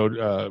 Somebody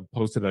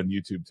posted it on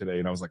YouTube today.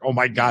 And I was like, oh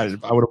my God,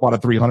 I would have bought a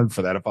 300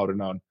 for that if I would have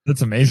known.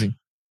 That's amazing.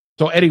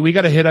 So Eddie, we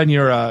got to hit on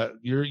you're a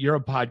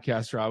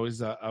podcaster. I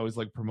was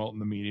like promoting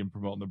the medium,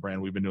 promoting the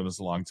brand. We've been doing this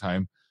a long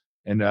time,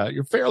 and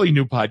you're fairly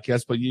new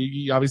podcast, but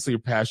you obviously are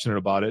passionate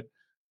about it.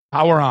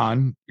 Power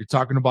On, you're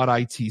talking about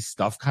IT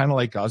stuff, kind of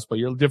like us, but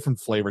you're a different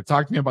flavor.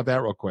 Talk to me about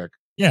that real quick.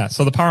 Yeah.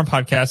 So the Power On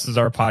podcast is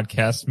our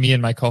podcast. Me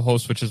and my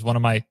co-host, which is one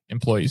of my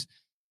employees,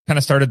 kind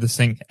of started this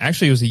thing.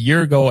 Actually, it was a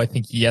year ago, I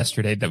think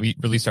yesterday, that we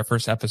released our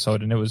first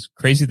episode, and it was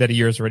crazy that a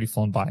year has already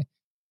flown by.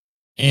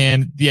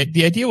 And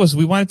the idea was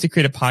we wanted to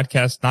create a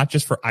podcast, not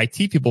just for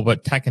IT people,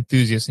 but tech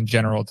enthusiasts in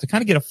general, to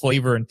kind of get a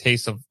flavor and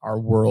taste of our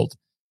world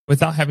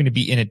without having to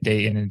be in it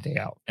day in and day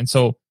out. And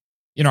so,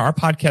 our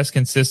podcast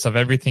consists of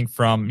everything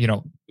from,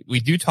 we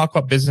do talk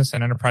about business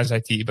and enterprise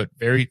IT, but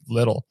very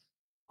little,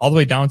 all the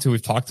way down to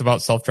we've talked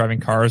about self-driving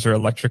cars or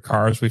electric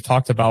cars. We've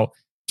talked about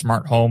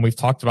smart home. We've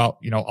talked about,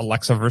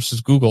 Alexa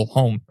versus Google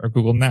Home or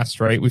Google Nest,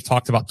 right? We've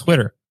talked about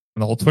Twitter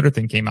when the whole Twitter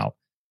thing came out.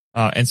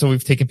 And so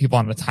we've taken people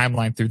on a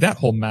timeline through that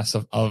whole mess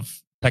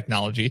of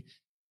technology.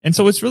 And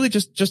so it's really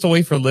just a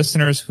way for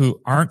listeners who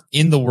aren't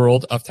in the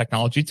world of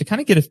technology to kind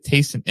of get a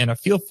taste and a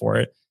feel for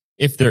it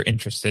if they're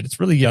interested. It's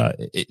really,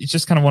 it's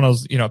just kind of one of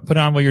those, put it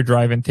on while you're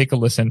driving, take a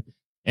listen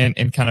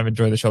and kind of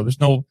enjoy the show. There's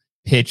no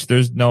pitch.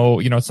 There's no,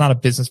 it's not a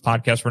business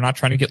podcast. We're not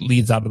trying to get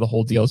leads out of the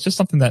whole deal. It's just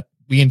something that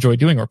we enjoy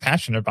doing. We're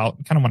passionate about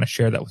and kind of want to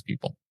share that with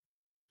people.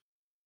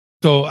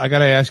 So I got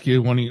to ask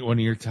you, one of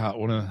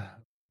the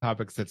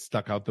topics that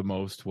stuck out the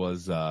most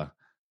was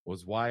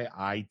why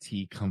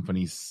IT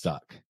companies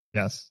suck.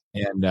 Yes.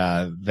 And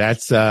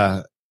that's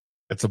a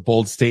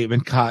bold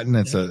statement, Cotton.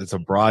 It's a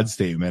broad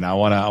statement. I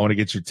want to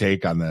get your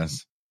take on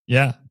this.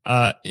 Yeah.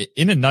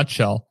 In a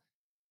nutshell,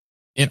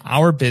 in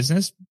our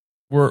business,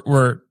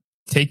 we're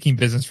taking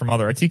business from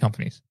other IT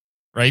companies,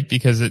 right?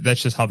 Because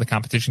that's just how the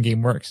competition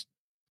game works.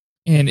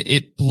 And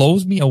it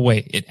blows me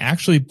away. It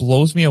actually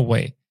blows me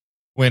away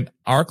when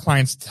our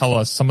clients tell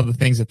us some of the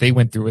things that they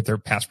went through with their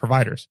past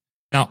providers.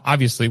 Now,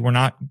 obviously, we're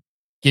not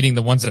getting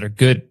the ones that are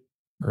good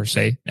per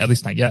se, at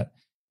least not yet,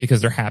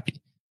 because they're happy.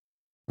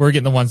 We're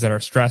getting the ones that are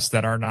stressed,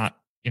 that are not,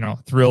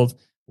 thrilled.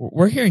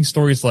 We're hearing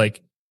stories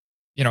like,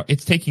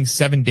 it's taking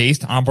 7 days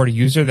to onboard a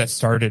user that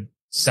started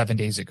 7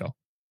 days ago.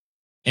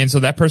 And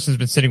so that person's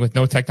been sitting with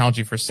no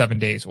technology for 7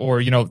 days,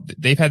 or,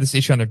 they've had this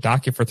issue on their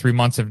docket for 3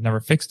 months and have never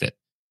fixed it.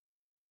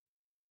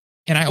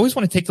 And I always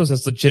want to take those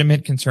as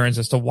legitimate concerns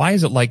as to why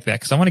is it like that?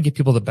 Because I want to give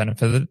people the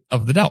benefit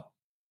of the doubt.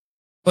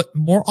 But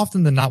more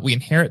often than not, we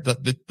inherit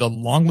the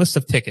long list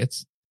of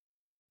tickets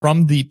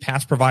from the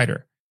past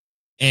provider.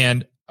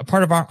 And a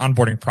part of our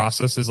onboarding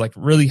process is like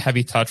really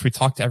heavy touch. We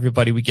talk to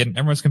everybody. We get in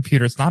everyone's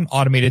computer. It's not an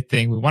automated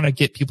thing. We want to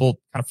get people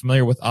kind of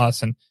familiar with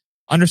us and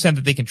understand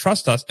that they can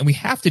trust us. And we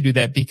have to do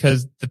that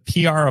because the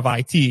PR of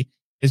IT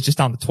is just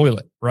down the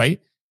toilet,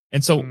 right?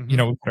 And so, we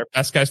put our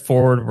best guys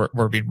forward.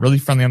 We're being really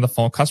friendly on the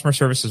phone. Customer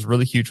service is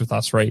really huge with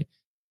us, right?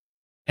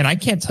 And I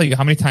can't tell you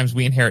how many times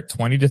we inherit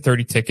 20 to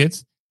 30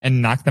 tickets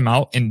and knock them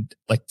out in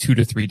like 2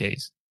 to 3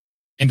 days.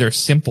 And they're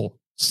simple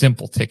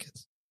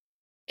tickets.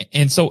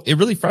 And so it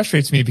really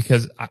frustrates me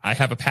because I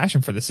have a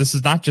passion for this. This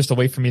is not just a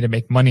way for me to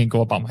make money and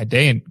go about my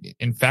day. And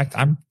in fact,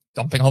 I'm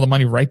dumping all the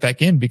money right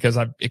back in because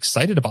I'm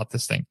excited about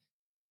this thing.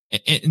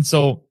 And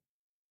so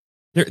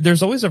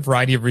there's always a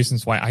variety of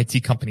reasons why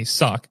IT companies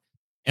suck.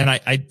 And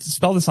I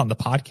spell this on the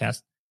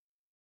podcast.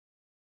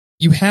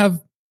 You have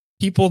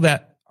people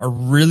that are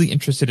really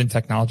interested in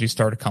technology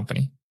start a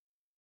company,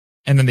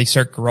 and then they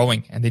start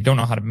growing and they don't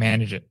know how to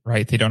manage it,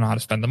 right? They don't know how to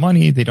spend the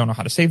money. They don't know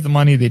how to save the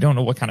money. They don't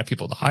know what kind of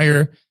people to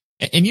hire.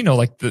 And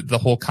like the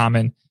whole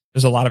common,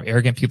 there's a lot of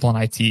arrogant people in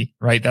IT,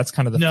 right? That's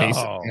kind of the face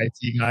of the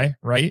IT guy,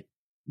 right?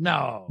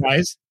 No.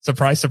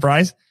 Surprise.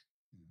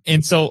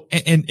 And so,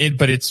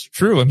 but it's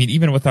true. I mean,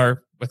 even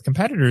with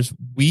competitors,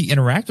 we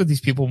interact with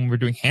these people when we're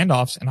doing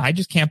handoffs, and I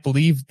just can't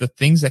believe the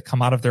things that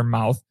come out of their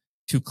mouth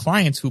to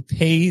clients who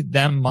pay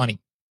them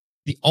money.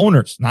 The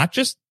owners, not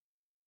just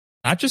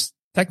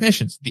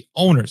technicians, the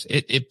owners.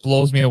 It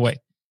blows me away.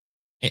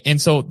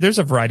 And so there's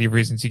a variety of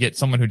reasons. You get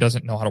someone who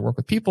doesn't know how to work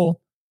with people,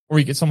 or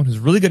you get someone who's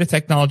really good at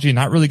technology,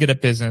 not really good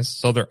at business.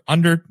 So they're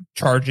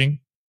undercharging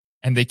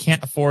and they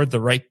can't afford the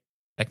right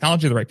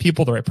technology, the right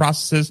people, the right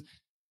processes.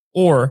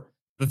 Or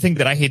the thing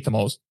that I hate the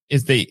most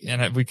is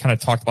and we kind of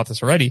talked about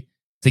this already,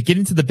 they get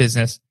into the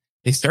business,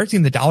 they start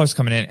seeing the dollars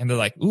coming in and they're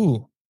like,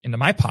 ooh, into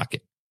my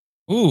pocket.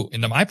 Ooh,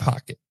 into my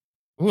pocket.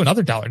 Ooh,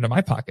 another dollar into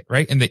my pocket,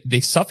 right? And they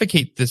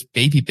suffocate this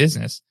baby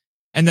business.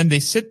 And then they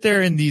sit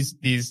there in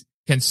these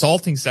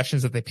consulting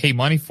sessions that they pay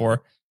money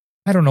for.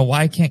 I don't know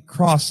why I can't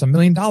cross $1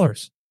 million.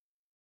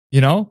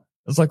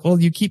 It's like,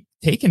 well, you keep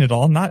taking it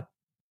all, not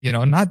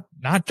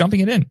jumping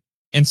it in.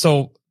 And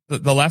so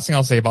the last thing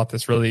I'll say about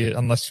this, really,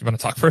 unless you want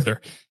to talk further,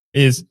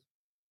 is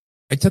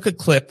I took a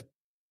clip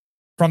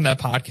from that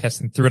podcast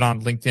and threw it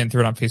on LinkedIn,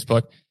 threw it on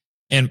Facebook.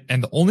 And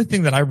the only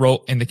thing that I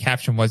wrote in the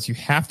caption was, you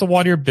have to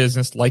water your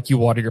business like you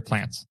water your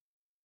plants.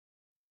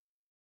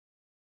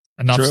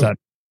 Enough said,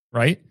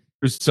 right?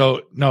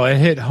 So, no, it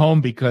hit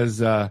home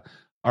because our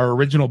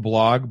original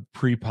blog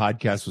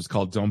pre-podcast was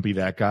called Don't Be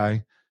That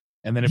Guy.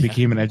 And then it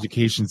became an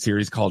education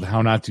series called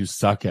How Not to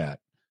Suck At.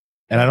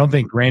 And I don't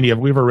think, Randy, have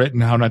we ever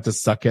written How Not to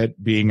Suck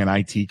At being an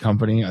IT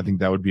company? I think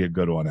that would be a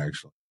good one,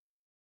 actually.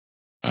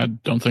 I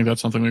don't think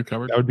that's something we've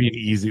covered. That would be an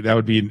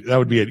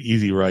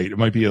easy write. It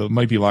might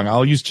be long.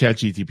 I'll use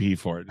ChatGPT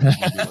for it.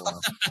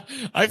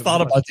 I've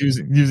thought about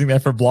using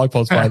that for blog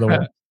posts, by the way.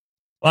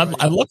 Well,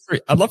 I'd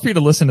love for you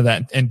to listen to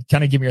that and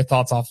kind of give me your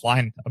thoughts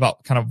offline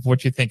about kind of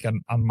what you think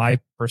on my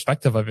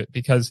perspective of it,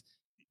 because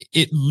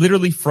it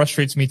literally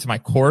frustrates me to my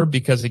core,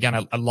 because again,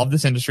 I love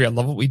this industry. I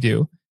love what we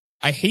do.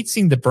 I hate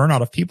seeing the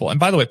burnout of people. And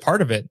by the way,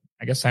 part of it,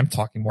 I guess I'm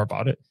talking more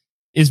about it,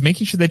 is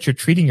making sure that you're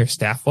treating your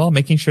staff well,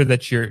 making sure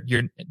that you're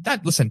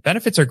not, listen,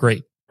 benefits are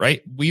great,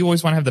 right? We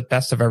always want to have the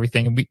best of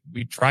everything, and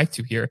we try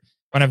to here,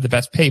 want to have the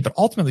best pay, but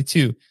ultimately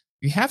too,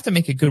 you have to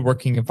make a good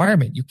working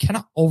environment. You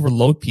cannot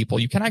overload people.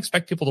 You cannot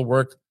expect people to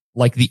work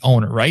like the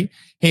owner, right?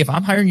 Hey, if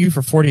I'm hiring you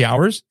for 40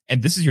 hours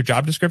and this is your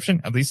job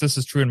description, at least this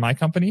is true in my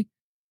company,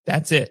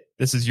 that's it.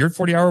 This is your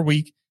 40-hour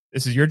week.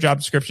 This is your job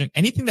description.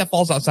 Anything that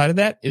falls outside of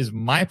that is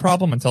my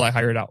problem until I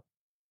hire it out.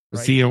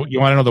 Right? See, you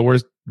want to know the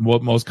worst,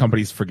 what most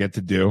companies forget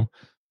to do?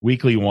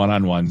 Weekly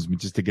one-on-ones,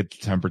 just to get the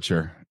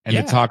temperature and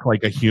to talk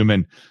like a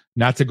human,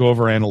 not to go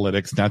over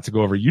analytics, not to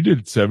go over, you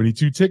did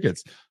 72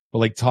 tickets, but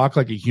like talk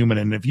like a human.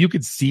 And if you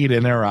could see it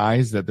in their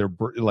eyes that they're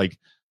like,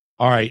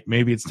 all right,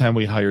 maybe it's time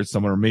we hire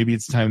someone, or maybe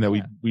it's time that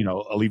we,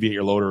 alleviate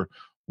your load, or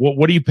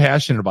what are you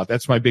passionate about?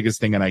 That's my biggest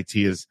thing in IT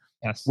is,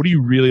 what do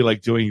you really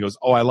like doing? He goes,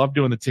 oh, I love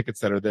doing the tickets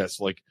that are this.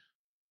 Like,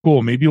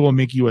 cool. Maybe we'll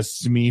make you a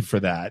SME for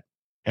that,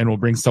 and we'll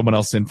bring someone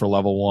else in for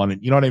level one.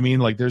 And you know what I mean?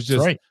 Like, there's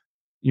just,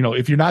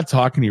 if you're not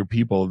talking to your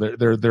people,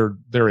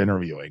 they're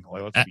interviewing.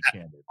 Like, let's be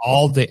candid.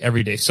 All day,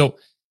 every day. So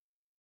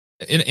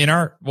in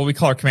our, what we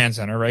call our command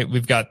center, right?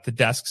 We've got the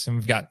desks and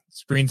we've got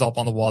screens up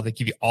on the wall that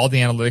give you all the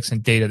analytics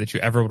and data that you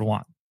ever would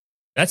want.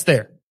 That's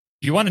there.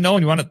 If you want to know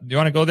and you want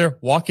to go there,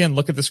 walk in,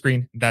 look at the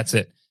screen. That's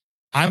it.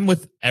 I'm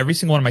with every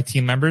single one of my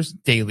team members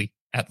daily,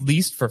 at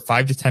least for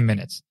 5 to 10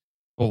 minutes.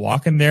 We'll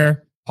walk in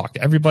there, talk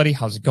to everybody.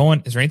 How's it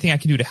going? Is there anything I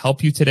can do to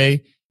help you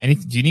today?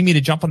 Anything? Do you need me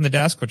to jump on the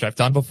desk, which I've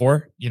done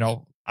before?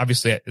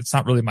 Obviously it's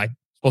not really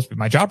supposed to be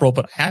my job role,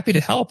 but happy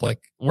to help. Like,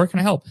 where can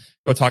I help?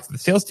 Go talk to the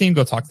sales team,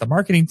 go talk to the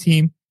marketing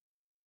team.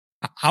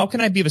 How can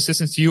I be of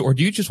assistance to you? Or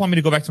do you just want me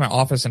to go back to my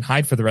office and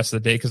hide for the rest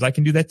of the day? Cause I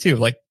can do that too.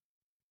 Like,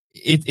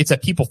 it's a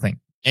people thing.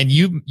 And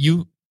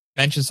you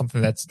mentioned something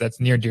that's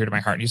near and dear to my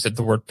heart. You said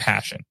the word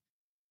passion.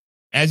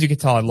 As you can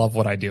tell, I love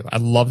what I do. I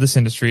love this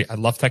industry. I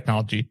love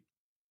technology.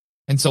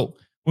 And so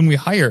when we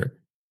hiring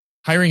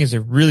is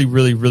a really,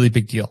 really, really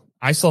big deal.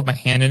 I still have my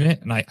hand in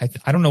it, and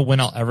I don't know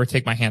when I'll ever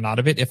take my hand out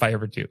of it, if I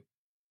ever do.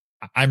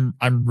 I'm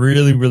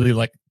really, really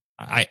like,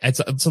 it's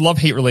a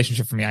love-hate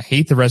relationship for me. I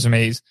hate the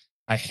resumes.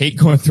 I hate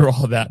going through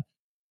all of that.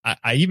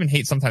 I even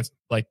hate sometimes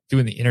like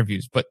doing the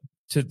interviews, but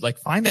to like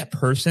find that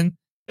person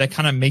that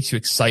kind of makes you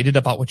excited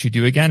about what you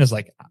do again is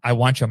like, I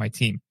want you on my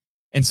team.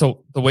 And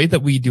so the way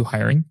that we do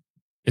hiring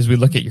is we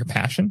look at your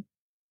passion.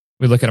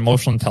 We look at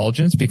emotional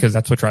intelligence, because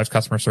that's what drives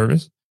customer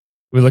service.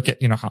 We look at,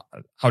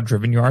 how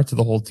driven you are to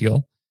the whole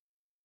deal,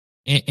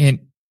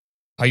 and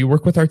how you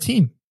work with our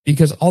team.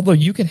 Because although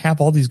you can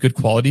have all these good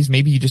qualities,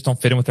 maybe you just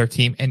don't fit in with our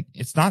team. And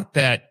it's not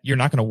that you're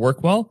not going to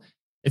work well.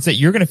 It's that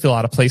you're going to feel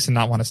out of place and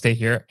not want to stay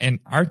here. And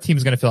our team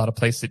is going to feel out of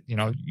place that,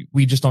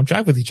 we just don't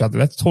jive with each other.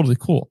 That's totally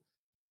cool.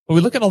 But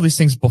we look at all these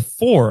things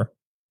before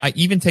I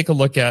even take a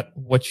look at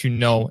what in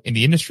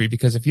the industry,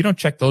 because if you don't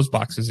check those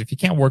boxes, if you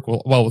can't work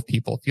well with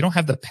people, if you don't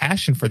have the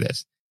passion for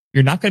this,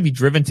 you're not going to be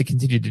driven to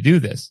continue to do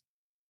this.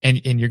 And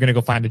you're going to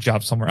go find a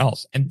job somewhere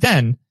else. And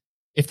then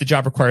if the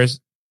job requires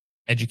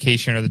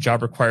education, or the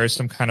job requires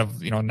some kind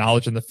of,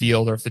 knowledge in the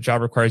field, or if the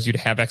job requires you to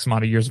have X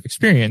amount of years of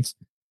experience,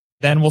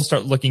 then we'll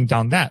start looking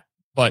down that.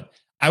 But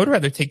I would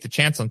rather take the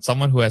chance on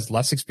someone who has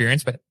less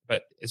experience, but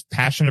is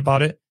passionate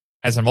about it,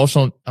 has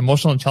emotional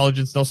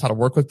intelligence, knows how to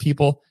work with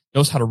people,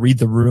 knows how to read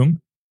the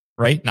room,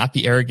 right? Not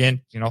be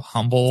arrogant,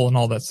 humble and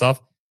all that stuff,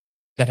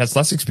 that has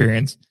less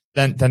experience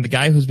than the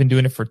guy who's been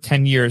doing it for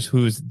 10 years,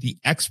 who's the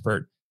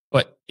expert.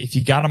 But if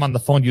you got him on the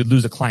phone, you'd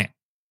lose a client,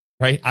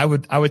 right? I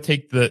would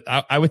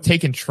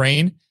take and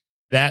train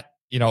that,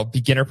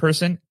 beginner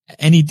person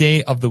any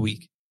day of the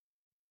week.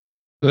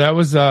 So that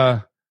was,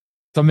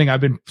 something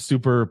I've been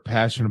super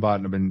passionate about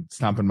and I've been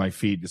stomping my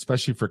feet,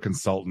 especially for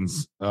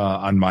consultants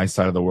on my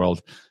side of the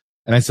world.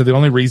 And I said, the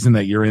only reason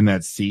that you're in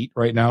that seat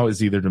right now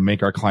is either to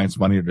make our clients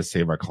money or to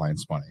save our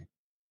clients money.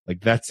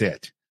 Like, that's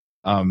it.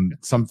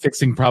 Some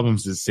fixing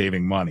problems is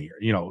saving money,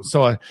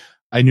 So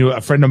I knew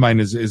a friend of mine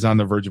is on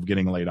the verge of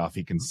getting laid off.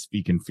 He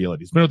can feel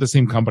it. He's been with the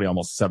same company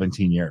almost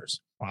 17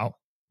 years. Wow.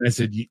 And I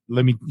said, you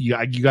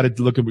got to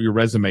look at your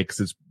resume,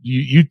 because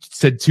you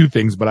said two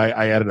things, but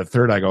I added a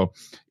third. I go,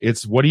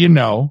 it's what do you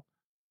know?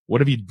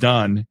 What have you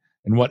done?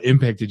 And what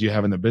impact did you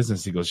have in the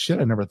business? He goes, shit,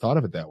 I never thought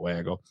of it that way.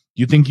 I go,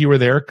 do you think you were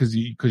there because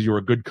you were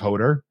a good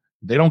coder?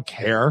 They don't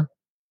care.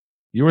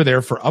 You were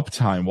there for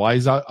uptime. Why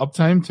is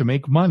uptime? To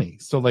make money.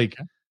 So like,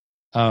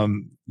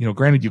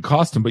 granted you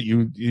cost them, but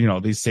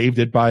they saved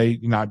it by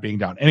not being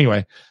down.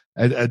 Anyway,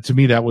 to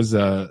me, that was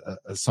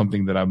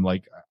something that I'm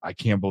like, I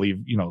can't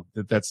believe,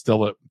 that's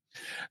still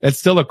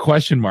a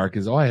question mark.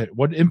 Is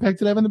what impact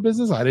did I have in the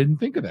business? I didn't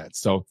think of that.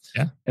 So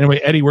yeah. Anyway,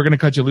 Eddie, we're going to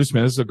cut you loose,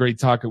 man. This is a great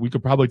talk. We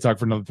could probably talk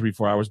for another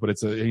 3-4 hours, but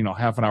it's a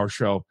half an hour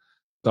show.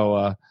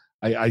 So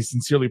I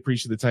sincerely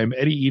appreciate the time.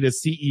 Eddie Ida,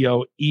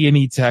 CEO,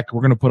 E&E Tech.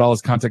 We're going to put all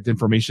his contact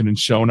information in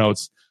show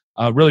notes.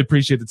 Really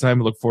appreciate the time.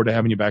 I look forward to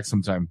having you back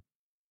sometime.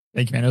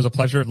 Thank you, man. It was a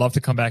pleasure. Love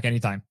to come back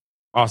anytime.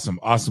 Awesome.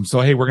 So,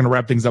 hey, we're going to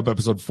wrap things up.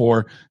 Episode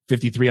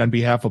 453. On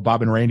behalf of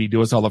Bob and Randy,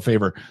 do us all a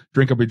favor.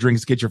 Drink up your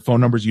drinks, get your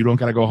phone numbers. You don't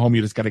got to go home.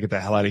 You just got to get the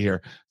hell out of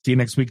here. See you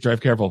next week.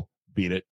 Drive careful. Beat it.